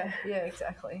 Yeah,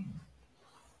 exactly.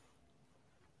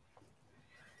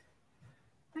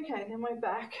 Okay, then we're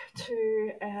back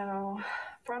to our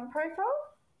front profile.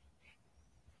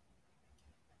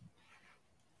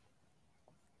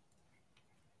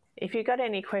 If you've got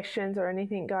any questions or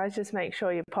anything, guys, just make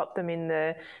sure you pop them in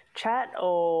the chat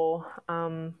or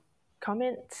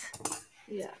comments.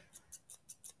 Yeah.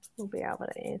 We'll be able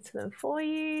to answer them for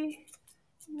you.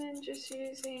 And then just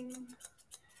using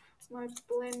my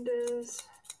blenders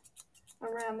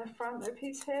around the front of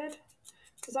his head,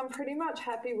 because I'm pretty much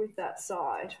happy with that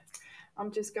side.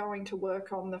 I'm just going to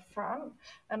work on the front.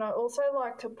 And I also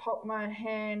like to pop my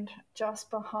hand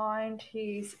just behind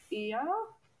his ear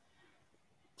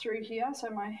through here. So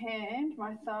my hand,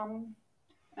 my thumb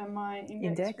and my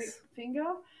index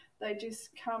finger, they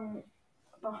just come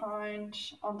behind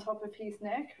on top of his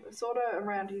neck, sort of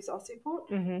around his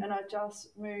occiput, and I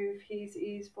just move his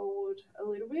ears forward a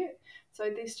little bit.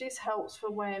 So this just helps for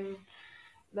when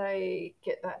they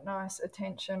get that nice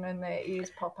attention and their ears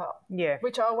pop up. Yeah.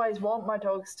 Which I always want my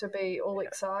dogs to be all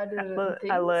excited and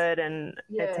things. Alert and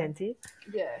attentive.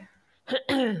 Yeah.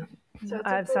 So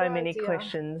I have so many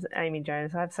questions, Amy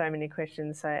Jones. I have so many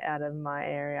questions. So out of my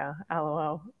area,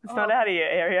 LOL. It's not out of your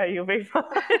area. You'll be fine.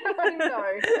 I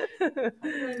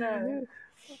know.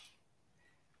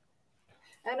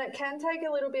 And it can take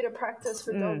a little bit of practice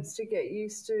for dogs to get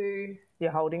used to.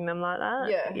 You're holding them like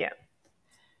that. Yeah.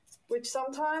 Which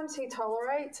sometimes he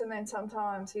tolerates, and then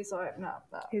sometimes he's like, no.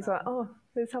 He's like, oh,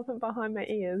 there's something behind my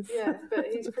ears. Yeah, but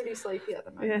he's pretty sleepy at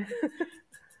the moment. Yeah.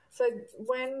 So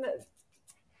when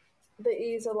the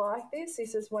ears are like this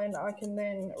is when I can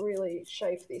then really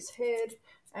shape this head,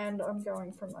 and I'm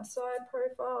going from my side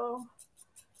profile.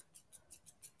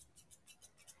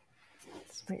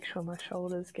 Just make sure my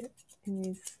shoulders get in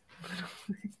these little...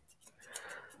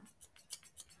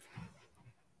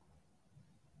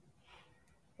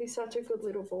 He's such a good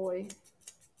little boy.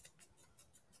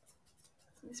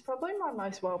 He's probably my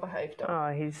most well-behaved dog.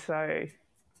 Oh, he's so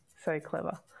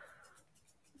clever.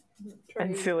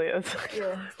 And silly. Yeah,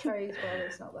 Trey's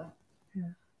brother's not that.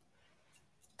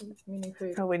 Yeah. Mini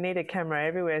Pooh. Oh, we need a camera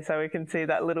everywhere so we can see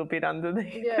that little bit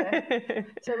underneath. Yeah.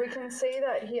 So we can see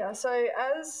that here. So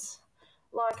as,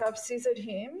 like, I've scissored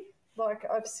him, like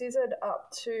I've scissored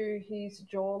up to his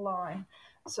jawline.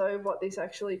 So what this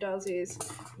actually does is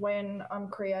when I'm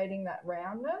creating that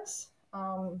roundness,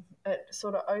 it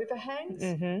sort of overhangs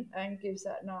and gives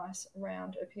that nice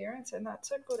round appearance, and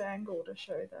that's a good angle to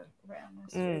show the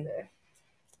roundness through there.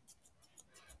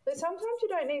 But sometimes you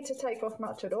don't need to take off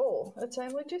much at all. It's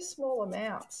only just small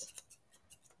amounts.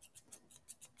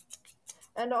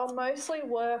 And I'll mostly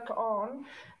work on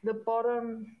the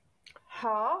bottom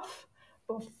half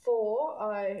before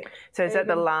I... So is that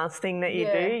the last thing that you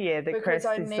do? Yeah, the crest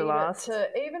is the last.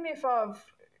 Even if I've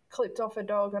clipped off a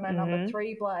dog on a number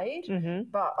 3 blade,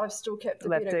 but I've still kept a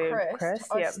bit of crest,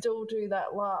 I still do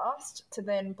that last to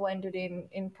then blend it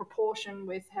in proportion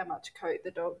with how much coat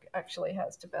the dog actually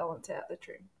has to balance out the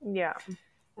trim. Yeah.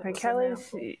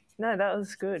 Kelly's, no, that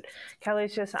was good.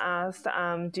 Kelly's just asked,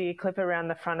 do you clip around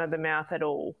the front of the mouth at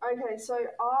all? Okay, so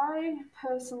I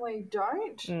personally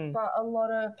don't, but a lot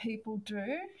of people do.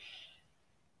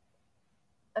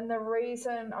 And the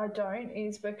reason I don't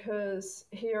is because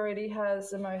he already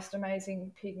has the most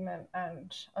amazing pigment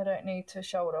and I don't need to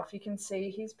show it off. You can see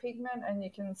his pigment and you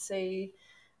can see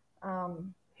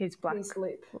his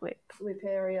lip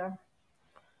area.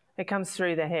 It comes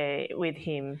through the hair with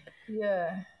him.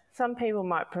 Yeah. Some people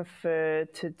might prefer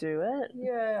to do it.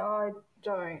 Yeah, I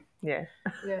don't. Yeah.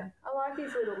 Yeah. I like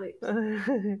his little lips.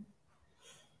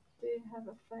 Do you have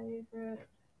a favourite?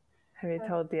 Have you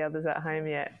told the others at home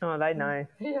yet? Oh, they know.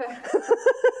 Yeah.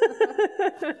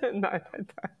 No, they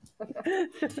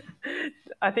don't.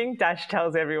 I think Dash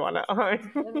tells everyone at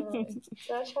home.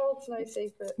 Dash holds no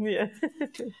secret. Yeah.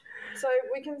 So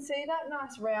we can see that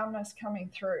nice roundness coming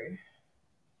through.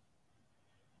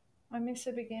 I miss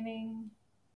the beginning.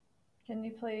 Can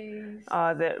you please?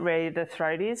 Where the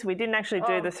throat is. We didn't actually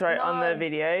do the throat on the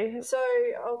video. So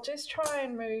I'll just try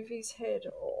and move his head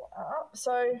all up.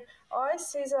 So I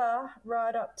scissor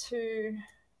right up to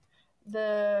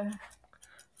the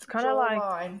It's kind of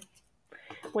like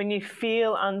when you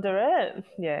feel under it.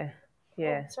 Yeah.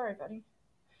 Yeah. Oh, sorry, buddy.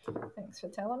 Thanks for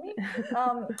telling me.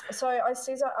 So I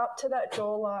scissor up to that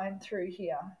jawline through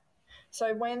here.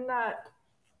 So when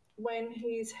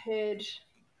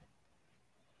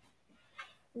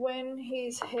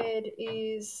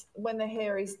the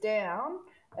hair is down,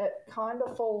 it kind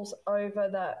of falls over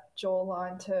that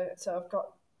jawline so I've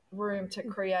got room to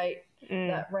create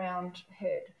that round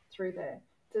head through there.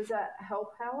 Does that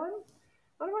help, Helen?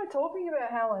 What am I talking about,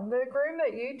 Helen? The groom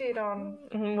that you did on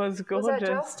was gorgeous. Was that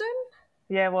Justin?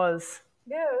 Yeah, it was.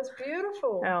 Yeah, it was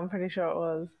beautiful. Oh, I'm pretty sure it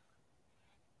was.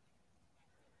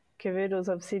 Cavoodles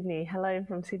of Sydney. Hello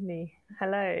from Sydney.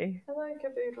 Hello. Hello,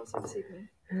 Cavoodles of Sydney.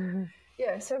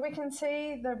 Yeah, so we can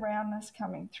see the roundness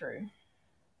coming through,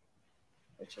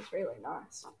 which is really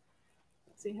nice.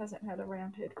 So he hasn't had a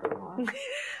round head for a while.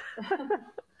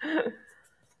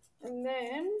 And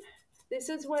then this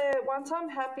is where, once I'm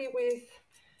happy with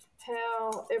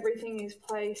how everything is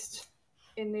placed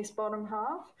in this bottom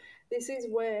half, this is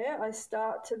where I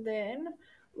start to then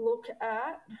look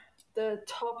at the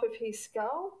top of his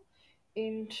skull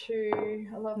into,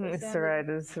 I love the sound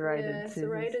serrated scissors.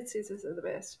 Serrated scissors are the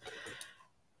best.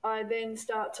 I then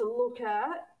start to look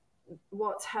at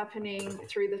what's happening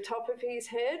through the top of his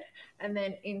head and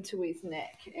then into his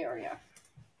neck area.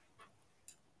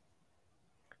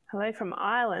 Hello from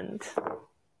Ireland.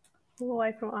 All the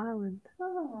way from Ireland.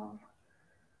 Oh.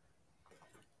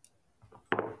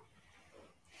 Okay,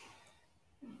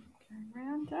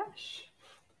 round Dash.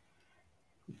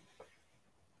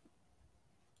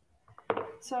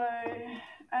 So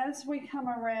as we come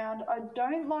around, I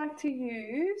don't like to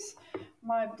use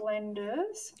my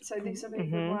blenders. So this will be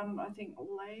the one I think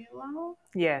Layla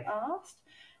asked.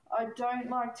 I don't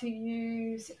like to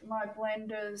use my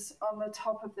blenders on the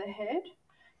top of the head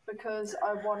because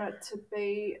I want it to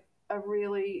be a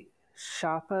really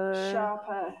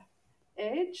sharper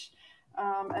edge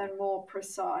and more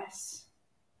precise.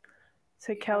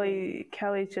 So Kelly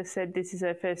just said this is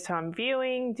her first time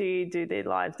viewing. Do you do the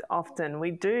lives often?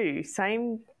 We do.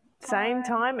 Same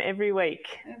time every week.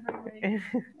 Every week.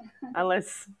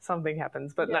 Unless something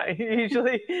happens, but no,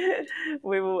 usually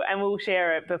we will, and we'll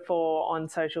share it before on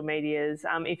social medias.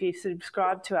 If you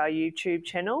subscribe to our YouTube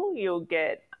channel, you'll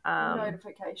get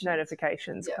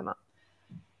notifications come up.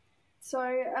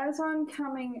 So as I'm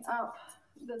coming up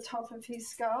the top of his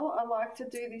skull, I like to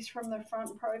do this from the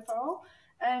front profile,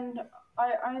 and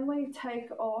I only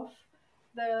take off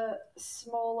the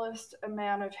smallest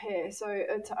amount of hair, so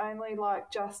it's only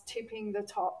like just tipping the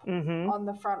top on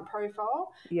the front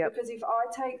profile. Because if I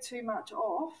take too much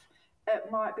off,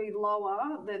 it might be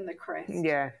lower than the crest.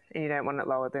 Yeah, and you don't want it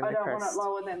lower than the crest. I don't want it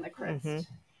lower than the crest.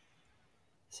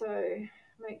 So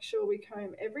make sure we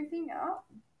comb everything up.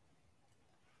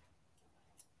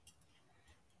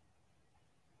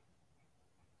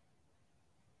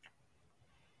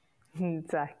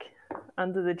 Zach,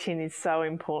 under the chin is so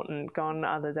important. Gone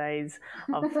are the days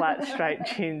of flat, straight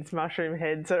chins, mushroom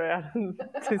heads around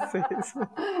sisters.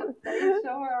 They sure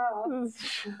are.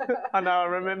 I know, I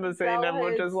remember seeing them.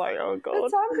 We're just like, oh God. But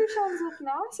some Bichons look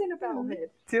nice in a bell head.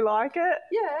 Do you like it?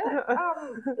 Yeah.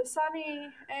 The Sunny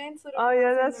Ann's little. Oh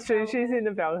yeah, that's true. She's in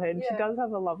a bell head. Yeah. She does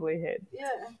have a lovely head.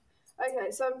 Yeah. Okay,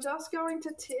 so I'm just going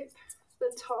to tip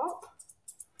the top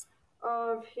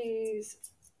of his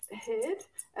head,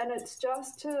 and it's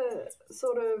just to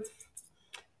sort of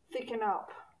thicken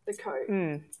up the coat.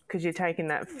 Because you're taking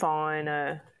that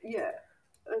finer. Yeah,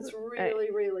 it's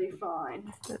really, really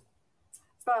fine.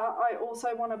 But I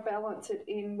also want to balance it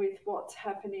in with what's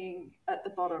happening at the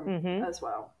bottom as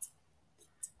well.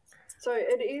 So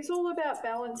it is all about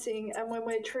balancing, and when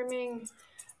we're trimming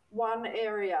one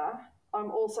area,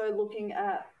 I'm also looking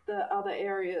at the other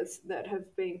areas that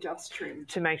have been just trimmed.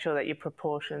 To make sure that your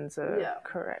proportions are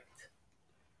correct.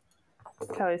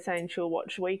 Kelly's saying she'll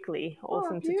watch weekly.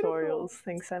 Awesome tutorials.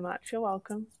 Thanks so much. You're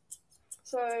welcome.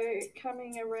 So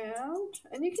coming around,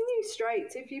 and you can use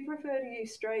straights. If you prefer to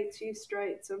use straights.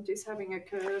 I'm just having a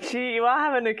curve. You are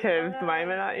having a curve at the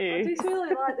moment, aren't you? I just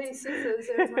really like these scissors.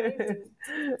 They're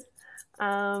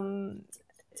amazing.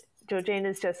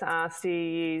 Georgina's just asked, do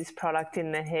you use product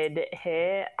in the head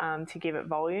hair to give it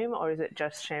volume, or is it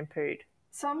just shampooed?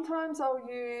 Sometimes I'll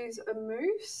use a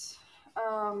mousse,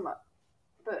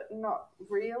 but not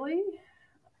really.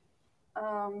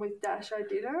 With Dash I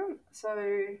didn't,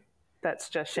 so... That's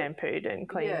just shampooed and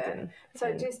cleaned. Yeah, so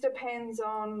it just depends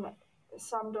on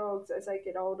some dogs. As they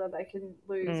get older, they can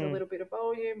lose a little bit of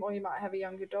volume, or you might have a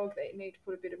younger dog that you need to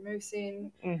put a bit of mousse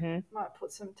in. Might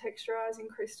put some texturising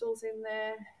crystals in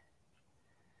there.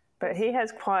 But he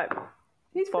has quite...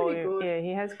 He's pretty good. Yeah,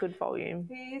 he has good volume.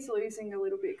 He is losing a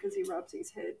little bit because he rubs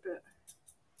his head, but...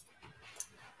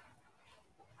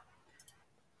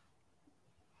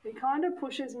 He kind of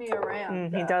pushes me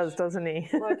around. He does, doesn't he?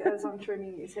 Like as I'm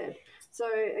trimming his head. So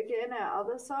again, our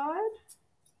other side.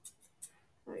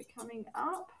 So coming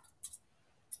up.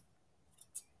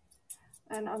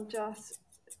 And I'm just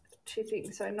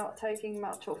chipping, so not taking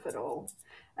much off at all.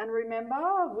 And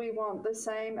remember, we want the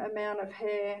same amount of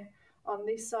hair on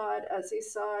this side as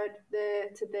this side, there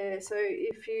to there. So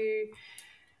if you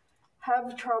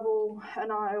have trouble, and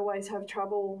I always have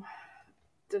trouble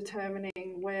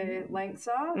determining where lengths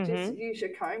are, just use your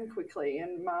comb quickly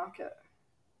and mark it.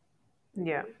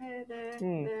 Yeah.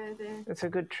 There. It's a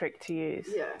good trick to use.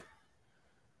 Yeah.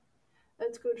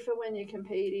 It's good for when you're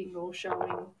competing or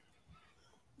showing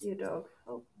your dog.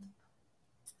 Oh.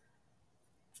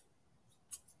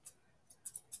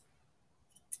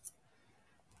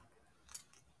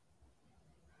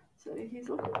 So he's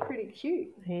looking pretty cute.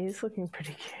 He is looking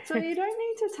pretty cute. So you don't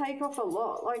need to take off a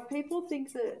lot. Like, people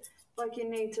think that like you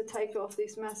need to take off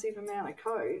this massive amount of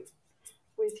coat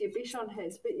with your Bichon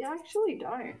heads, but you actually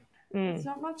don't. It's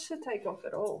not much to take off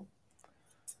at all.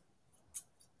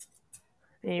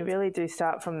 And you really do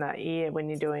start from that ear when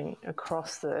you're doing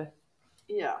across the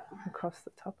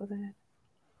top of the head.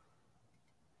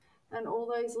 And all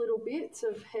those little bits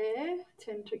of hair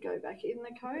tend to go back in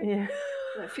the coat. Yeah.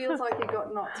 And it feels like you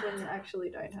got knots when you actually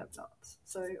don't have knots.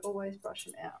 So always brush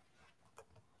them out.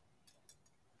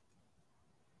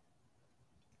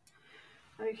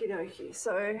 Okie dokie.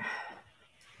 So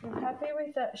I'm happy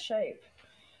with that shape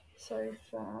so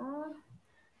far.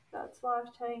 That's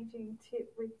life-changing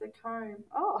tip with the comb.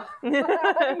 Oh,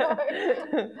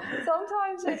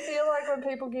 sometimes I feel like when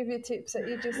people give you tips that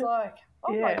you're just like,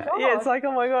 oh my God. Yeah, it's like,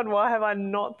 oh my God, why have I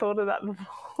not thought of that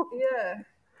before? Yeah.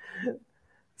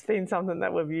 It's been something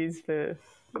that we've used for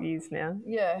years now.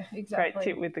 Yeah, exactly. Great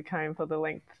tip with the comb for the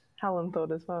length. Helen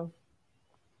thought as well.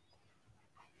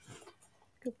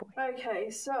 Good boy. Okay,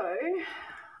 so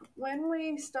when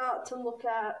we start to look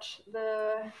at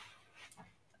the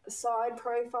side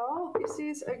profile, this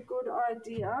is a good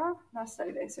idea. Now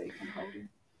stay there so you can hold him.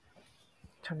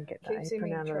 Trying to get the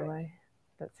apron out of the way.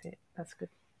 That's it. That's good.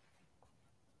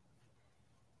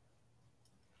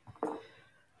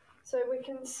 So we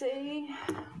can see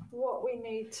what we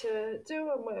need to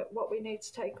do and what we need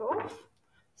to take off.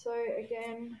 So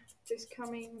again, just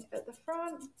coming at the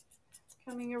front,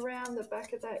 coming around the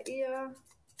back of that ear.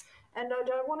 And I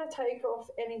don't want to take off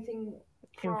anything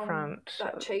from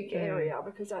that cheek area,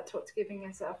 because that's what's giving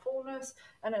us our fullness,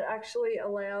 and it actually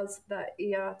allows that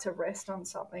ear to rest on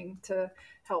something to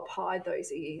help hide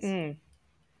those ears.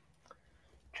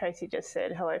 Tracy just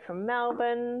said hello from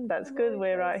Melbourne. That's good.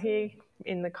 We're right here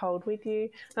in the cold with you.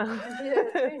 Yeah,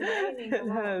 it's been raining a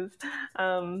lot. It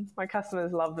has. My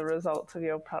customers love the results of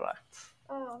your products.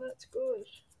 Oh, that's good.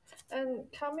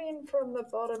 And come in from the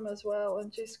bottom as well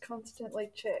and just constantly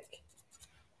check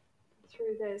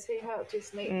through there. See how it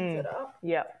just neatens it up?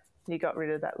 Yep. You got rid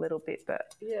of that little bit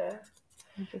that... Yeah.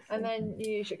 And then you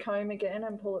use your comb again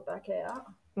and pull it back out.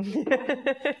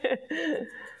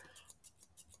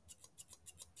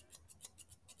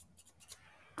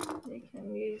 You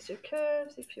can use your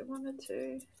curves if you wanted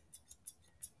to.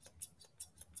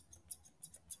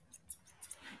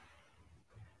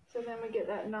 So then we get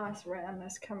that nice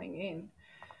roundness coming in.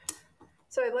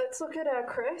 So let's look at our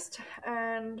crest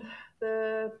and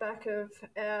the back of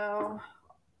our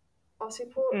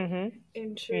occiput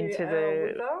into our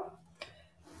wither.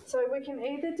 So we can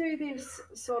either do this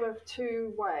sort of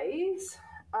two ways.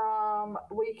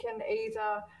 We can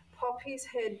either pop his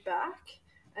head back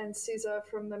and scissor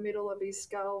from the middle of his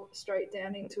skull straight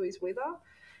down into his wither,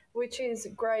 which is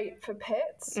great for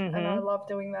pets, and I love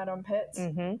doing that on pets.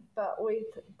 But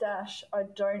with Dash, I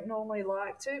don't normally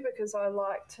like to, because I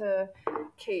like to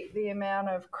keep the amount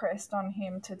of crest on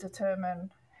him to determine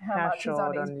how much is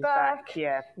on his back,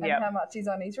 and how much is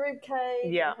on his rib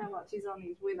cage, and how much is on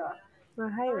his wither. Oh,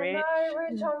 hey, Rich. I know,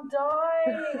 Rich, I'm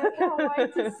dying. I can't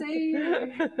wait to see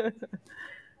you.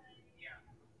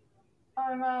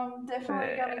 I'm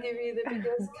definitely going to give you the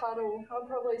biggest cuddle. I'll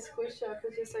probably squish her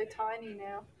because you're so tiny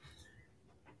now.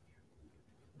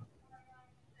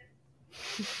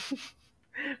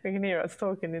 We can hear us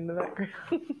talking in the background.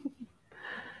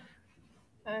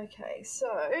 Okay, so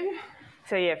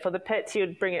yeah, for the pets,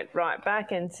 you'd bring it right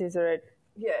back and scissor it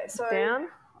down.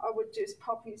 I would just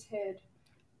pop his head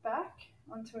back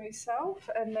onto himself,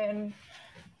 and then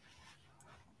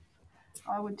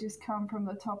I would just come from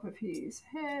the top of his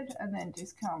head and then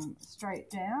just come straight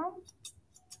down.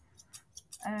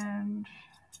 And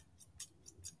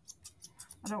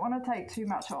I don't want to take too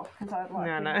much off because I like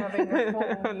having a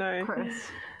full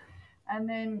press. And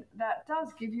then that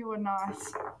does give you a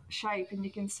nice shape, and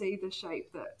you can see the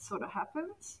shape that sort of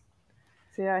happens.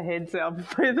 See our heads up.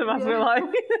 Both of us were like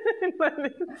this. But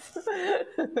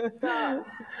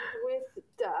with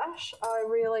Dash, I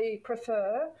really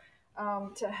prefer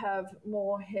to have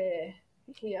more hair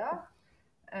here,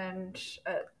 and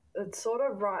it's sort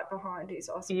of right behind his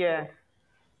occiput. Yeah.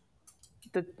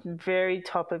 The very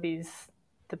top of the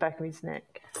back of his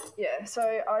neck. Yeah,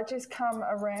 so I just come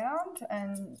around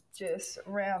and just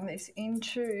round this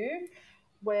into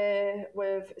where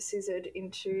we've scissored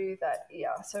into that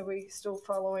ear. So we're still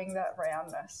following that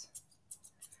roundness.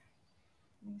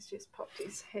 He's just popped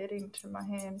his head into my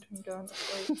hand and gone to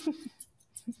sleep.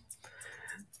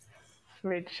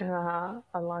 Rich, I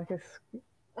like us.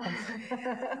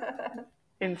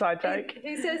 Inside joke.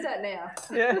 He says that now.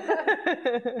 Yeah.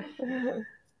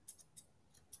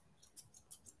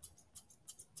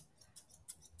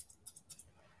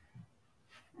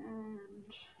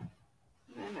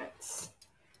 And then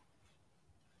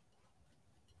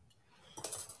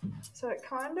so it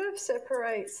kind of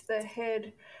separates the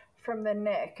head from the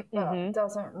neck, but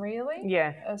doesn't really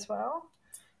as well.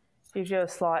 Gives you a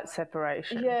slight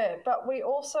separation. Yeah, but we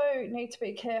also need to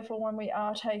be careful when we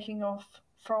are taking off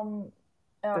from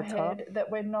our head that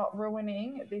we're not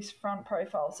ruining this front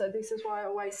profile. So this is why I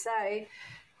always say,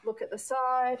 look at the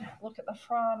side, look at the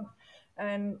front,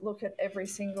 and look at every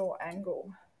single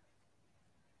angle.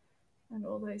 And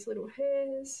all those little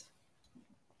hairs.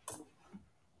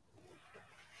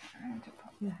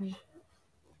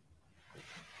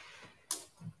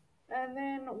 And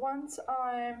then once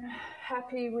I'm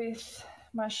happy with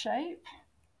my shape,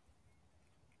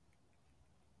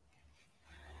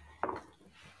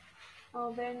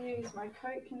 I'll then use my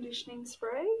coat conditioning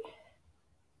spray.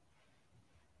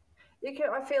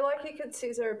 I feel like you could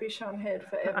scissor a Bichon Head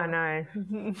forever. I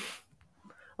know.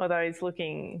 Although he's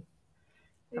looking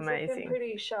amazing. He's looking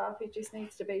pretty sharp. He just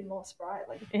needs to be more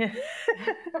sprightly. Yeah.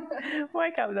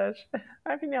 Wake up, Dash.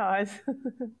 Open your eyes.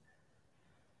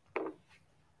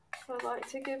 I like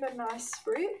to give a nice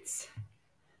spritz,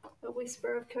 a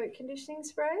whisper of coat conditioning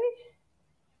spray,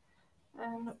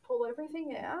 and pull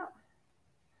everything out,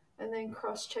 and then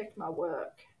cross-check my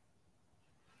work.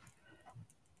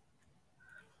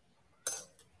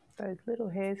 Those little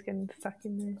hairs getting stuck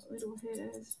in there. Little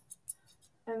hairs.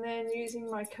 And then using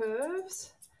my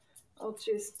curves, I'll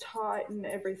just tighten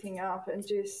everything up and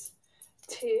just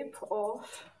tip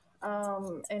off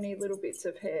any little bits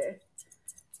of hair.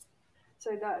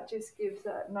 So that just gives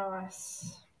that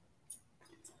nice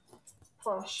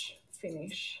plush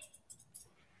finish.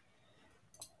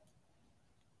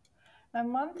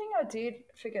 And one thing I did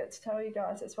forget to tell you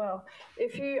guys as well,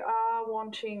 if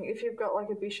you've got like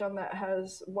a Bichon that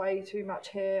has way too much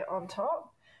hair on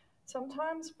top,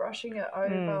 sometimes brushing it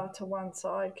over to one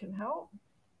side can help.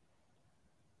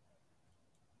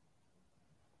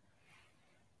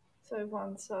 So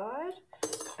one side,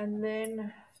 and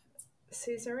then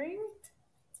scissoring.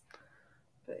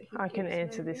 I can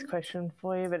answer this question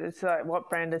for you, but it's like, what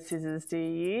brand of scissors do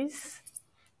you use?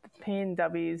 The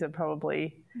P&Ws are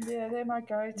probably... Yeah, they're my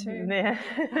go-to. Yeah.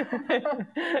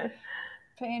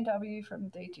 P&W from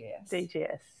DGS.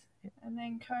 DGS. Yeah. And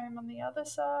then comb on the other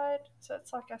side, so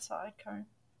it's like a side comb.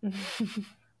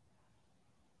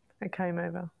 A comb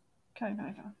over. Comb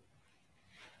over.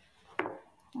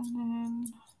 And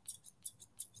then...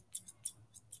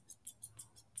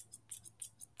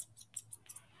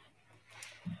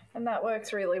 And that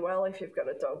works really well if you've got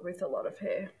a dog with a lot of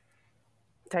hair.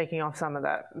 Taking off some of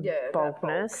that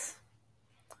bulkiness.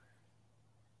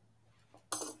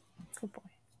 Good boy.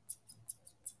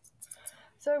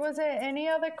 So was there any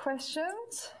other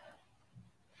questions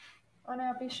on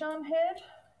our Bichon Head?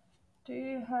 Do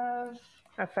you have...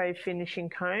 A fave finishing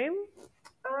comb?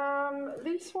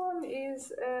 This one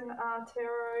is an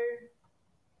Artero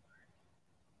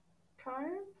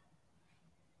comb.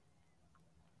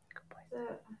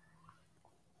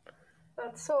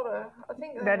 That's sort of, I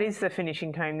think... That is the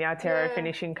finishing comb, the Artero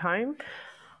finishing comb.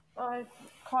 I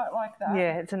quite like that.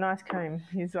 Yeah, it's a nice comb.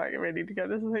 He's like ready to go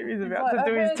to sleep. He's about to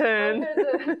do his turn. I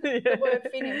heard the word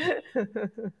finish.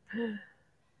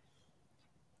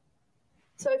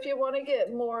 So if you want to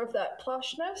get more of that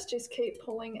plushness, just keep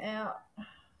pulling out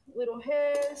little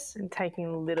hairs. And taking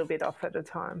a little bit off at a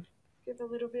time. Give a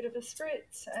little bit of a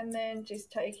spritz and then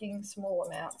just taking small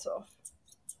amounts off.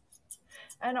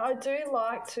 And I do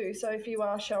like to, so if you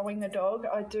are showing a dog,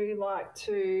 I do like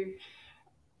to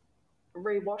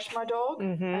re-wash my dog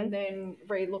and then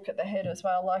re-look at the head as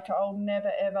well. Like I'll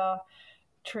never ever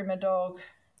trim a dog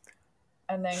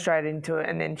and then straight into it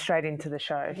and then straight into the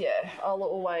show. Yeah, I'll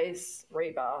always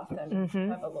re-bath and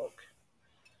have a look.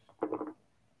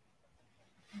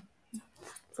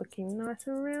 It's looking nice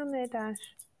and round there, Dash.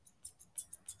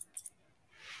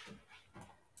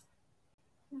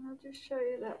 And I'll just show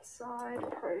you that side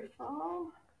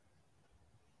profile.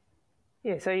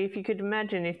 Yeah, so if you could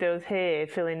imagine if there was hair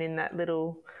filling in that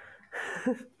little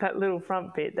that little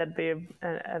front bit, that'd be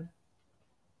a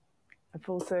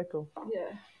full circle.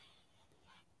 Yeah.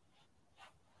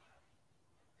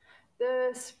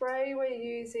 The spray we're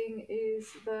using is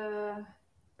the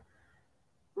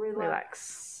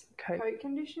Relax coat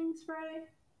conditioning spray.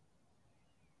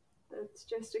 It's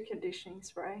just a conditioning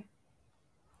spray.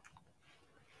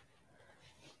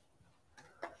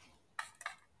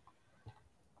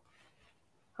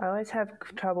 I always have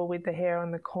trouble with the hair on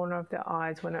the corner of the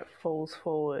eyes when it falls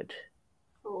forward.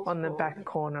 The back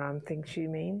corner, I think she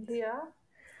means. Yeah.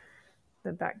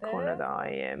 The back corner of the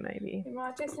eye, yeah, maybe. You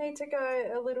might just need to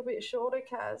go a little bit shorter,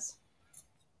 Kaz.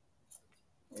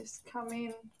 Just come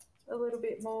in a little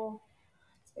bit more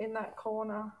in that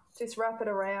corner. Just wrap it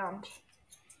around.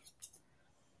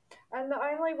 And the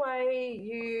only way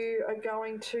you are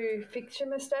going to fix your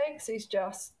mistakes is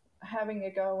just having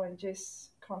a go and just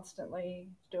constantly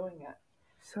doing it.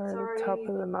 So the top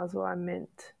of the muzzle I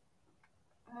meant.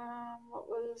 What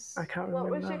was... I can't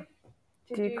remember. What was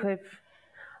Do you clip...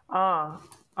 Oh,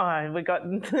 we got...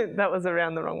 that was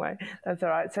around the wrong way. That's all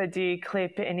right. So do you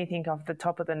clip anything off the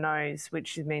top of the nose,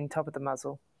 which you mean top of the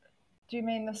muzzle? Do you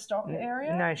mean the stop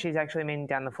area? No, she's actually meaning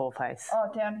down the foreface.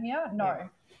 Oh, down here? No. Yeah.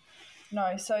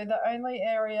 No, so the only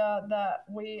area that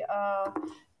we are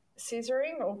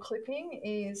scissoring or clipping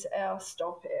is our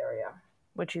stop area.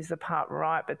 Which is the part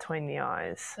right between the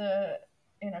eyes. The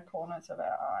inner corners of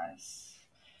our eyes.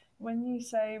 When you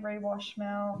say rewash,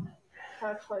 Mel,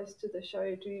 how close to the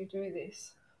show do you do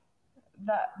this?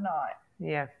 That night.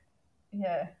 Yeah.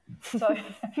 Yeah. So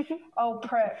I'll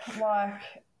prep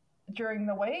during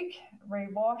the week,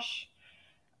 rewash,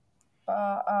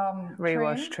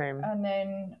 trim, and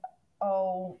then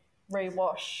I'll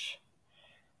rewash.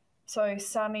 So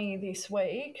Sunny this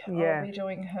week, I'll be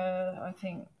doing her, I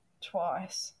think,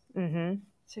 twice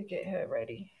to get her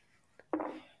ready.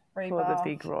 Rebath. For the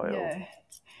big royal. Yeah.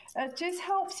 It just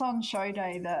helps on show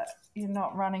day that you're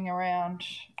not running around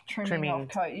trimming off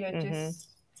coat. You're just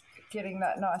getting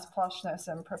that nice plushness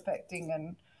and perfecting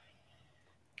and...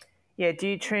 Yeah, do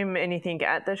you trim anything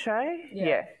at the show?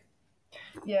 Yeah.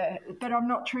 Yeah, but I'm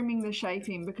not trimming the shape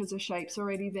in because the shape's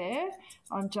already there.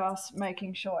 I'm just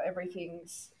making sure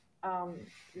everything's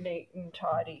neat and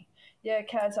tidy. Yeah,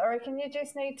 Kaz, I reckon you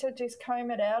just need to just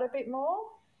comb it out a bit more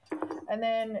and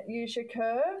then use your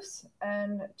curves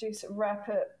and just wrap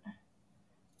it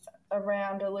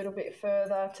around a little bit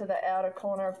further to the outer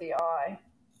corner of the eye.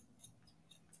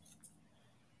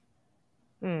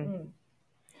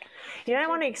 You don't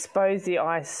want to expose the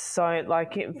eye so,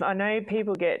 I know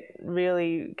people get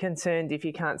really concerned if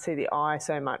you can't see the eye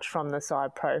so much from the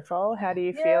side profile. How do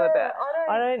you feel about?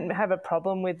 I don't have a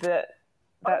problem with that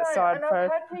side profile.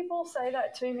 I've had people say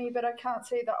that to me, but I can't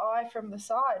see the eye from the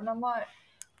side, and I'm like,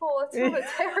 well, it's not a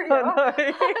terrier.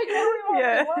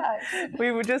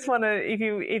 We would just want to,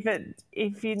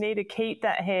 if you need to keep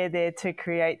that hair there to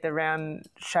create the round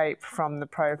shape from the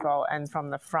profile and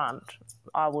from the front,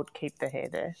 I would keep the hair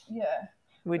there. Yeah.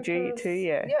 Would you too?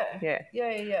 Yeah,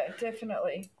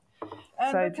 definitely.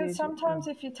 And because sometimes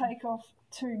if you take off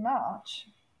too much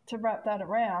to wrap that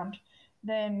around,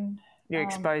 then you're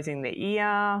exposing the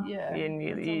ear. Yeah, and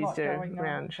you use the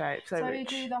round shape. So you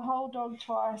do the whole dog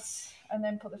twice and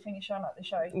then put the finish on at the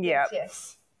show. Yeah.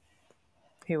 Yes.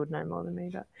 He would know more than me,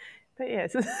 but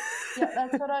yes. Yeah,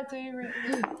 that's what I do.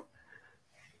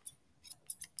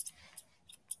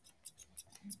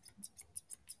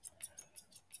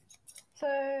 So,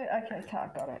 okay,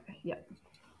 got it. Yep.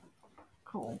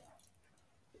 Cool.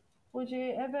 Would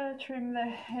you ever trim the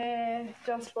hair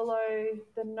just below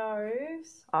the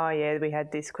nose? Oh, yeah, we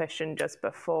had this question just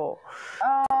before.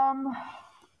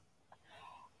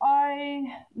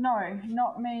 No,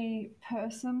 not me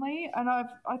personally. And I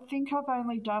think I've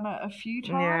only done it a few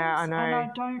times. Yeah, I know.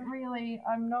 And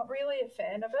I'm not really a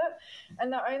fan of it.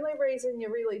 And the only reason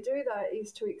you really do that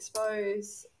is to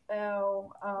expose our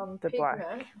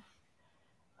pigment.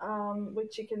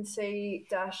 which you can see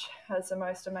Dash has the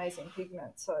most amazing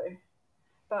pigment. So,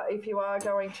 but if you are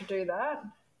going to do that,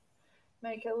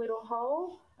 make a little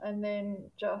hole and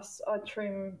then just I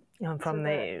trim from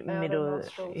the middle.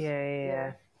 Nostrils.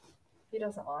 Yeah. He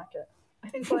doesn't like it.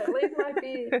 He's like, leave my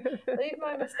beard, leave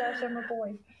my moustache, I'm a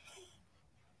boy.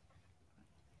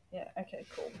 Yeah, okay,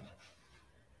 cool.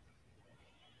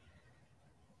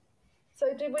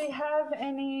 So did we have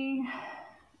any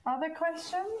other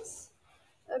questions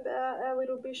about our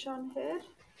little Bichon Head?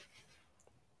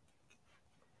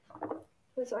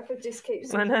 Because I could just keep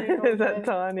I know, that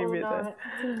tiny bit there.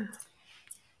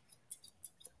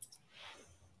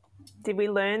 Did we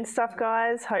learn stuff,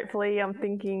 guys? Hopefully, I'm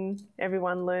thinking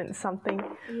everyone learned something.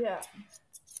 Yeah.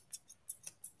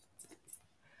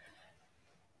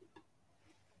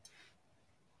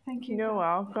 Thank you. You're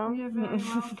welcome. You're very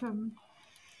welcome.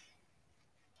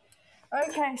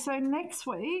 Okay, so next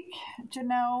week,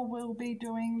 Janelle will be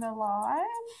doing the live.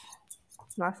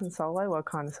 Nice and solo. Well,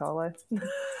 kind of solo.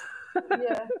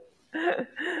 Yeah.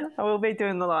 I will be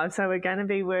doing the live. So we're going to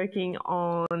be working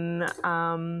on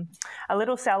a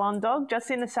little salon dog,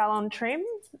 just in a salon trim,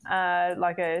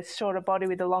 like a shorter body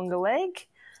with a longer leg,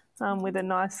 with a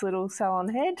nice little salon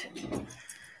head.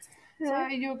 So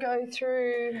you'll go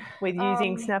through... With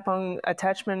using snap-on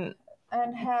attachment.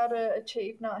 And how to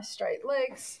achieve nice straight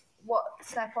legs, what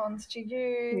snap-ons to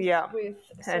use. Yeah, with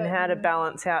and how to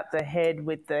balance out the head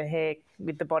with the hair,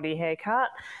 with the body haircut,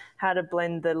 how to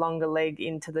blend the longer leg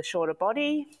into the shorter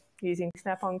body using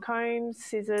snap-on combs,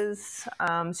 scissors,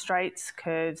 straights,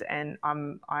 curves, and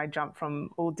I jump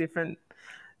from all different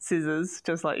scissors,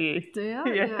 just like you. Do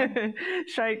you? Yeah.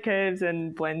 Straight, curves,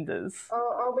 and blenders.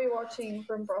 I'll be watching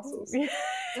from Brussels. So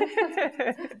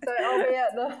I'll be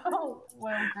at the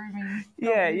grooming.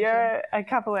 Yeah, you're a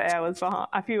couple of hours behind,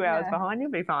 a few hours behind.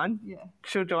 You'll be fine. Yeah.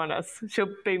 She'll join us.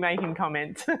 She'll be making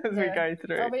comments as we go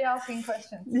through. I'll be asking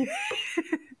questions.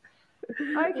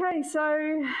 Okay,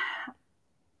 so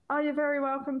you're very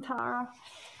welcome, Tara.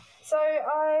 So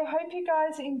I hope you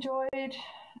guys enjoyed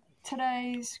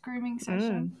today's grooming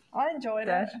session. I enjoyed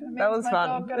it. That was fun.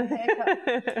 Dog got a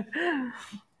haircut.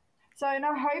 So, and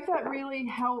I hope that really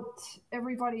helped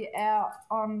everybody out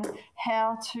on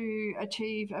how to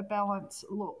achieve a balanced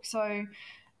look. So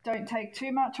don't take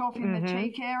too much off in the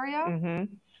cheek area.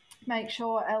 Make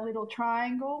sure our little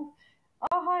triangle,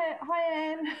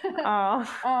 hi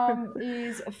Anne,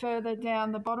 is further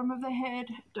down the bottom of the head.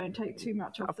 Don't take too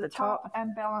much off the top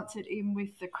and balance it in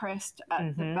with the crest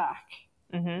at the back.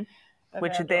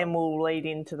 Which then will lead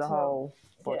into the whole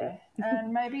body. Yeah.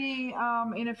 And maybe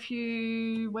in a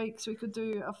few weeks we could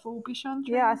do a full Bichon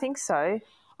trim. Yeah, I think so.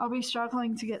 I'll be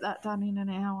struggling to get that done in an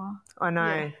hour. I know.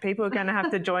 Yeah. People are going to have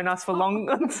to join us for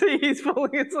longer. See, he's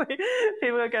falling asleep.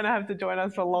 People are going to have to join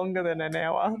us for longer than an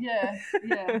hour. Yeah.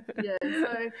 So,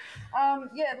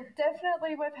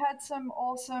 definitely we've had some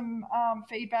awesome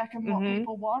feedback on what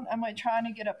people want, and we're trying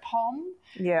to get a pom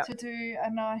to do a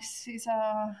nice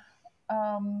scissor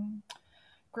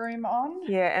groom on.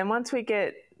 Yeah, and once we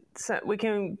get... So we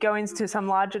can go into some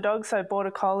larger dogs, so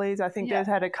border collies. I think they've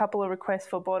had a couple of requests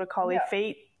for border collie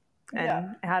feet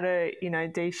and how to,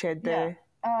 de-shed the...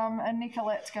 and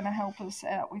Nicolette's going to help us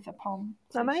out with a pom.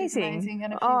 So amazing.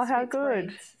 And how good.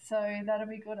 Breeds. So that'll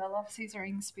be good. I love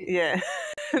scissoring spits. Yeah,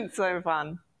 it's so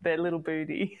fun. Their little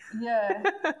booty. Yeah.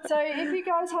 So if you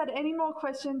guys had any more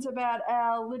questions about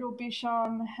our little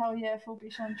Bichon, hell yeah, full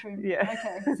Bichon trim. Yeah.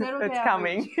 Okay. So it's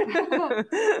coming.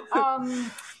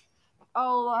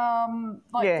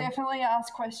 I'll definitely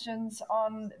ask questions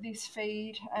on this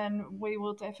feed, and we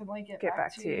will definitely get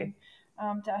back to you.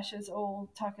 Dash is all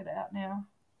tuckered out now.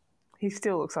 He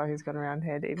still looks like he's got a round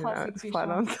head, even though it's flat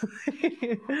on.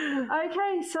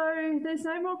 Okay, so there's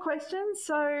no more questions.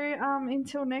 So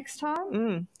until next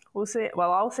time. We'll see.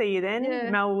 Well, I'll see you then. Yeah.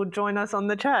 Mel will join us on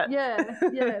the chat. Yeah.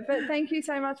 But thank you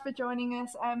so much for joining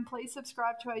us, and please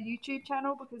subscribe to our YouTube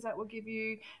channel because that will give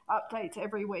you updates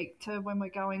every week to when we're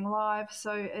going live.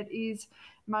 So it is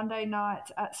Monday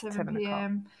nights at 7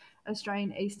 p.m.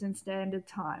 Australian Eastern Standard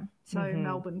Time, so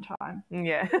Melbourne time.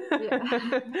 Yeah.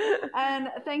 And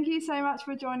thank you so much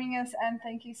for joining us, and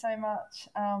thank you so much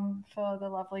for the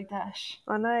lovely Dash.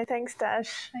 I know, thanks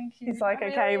Dash. Thank you. He's like,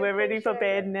 okay, we're ready for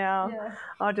bed now. Yeah.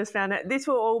 I just found it. This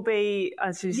will all be,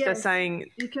 as she's just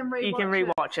saying, you can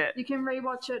rewatch it. You can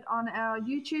rewatch it on our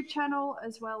YouTube channel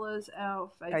as well as our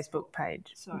Facebook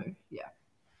page. So, yeah.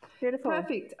 Beautiful.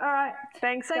 Perfect. All right.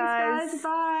 Thanks guys.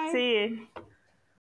 Bye. See you.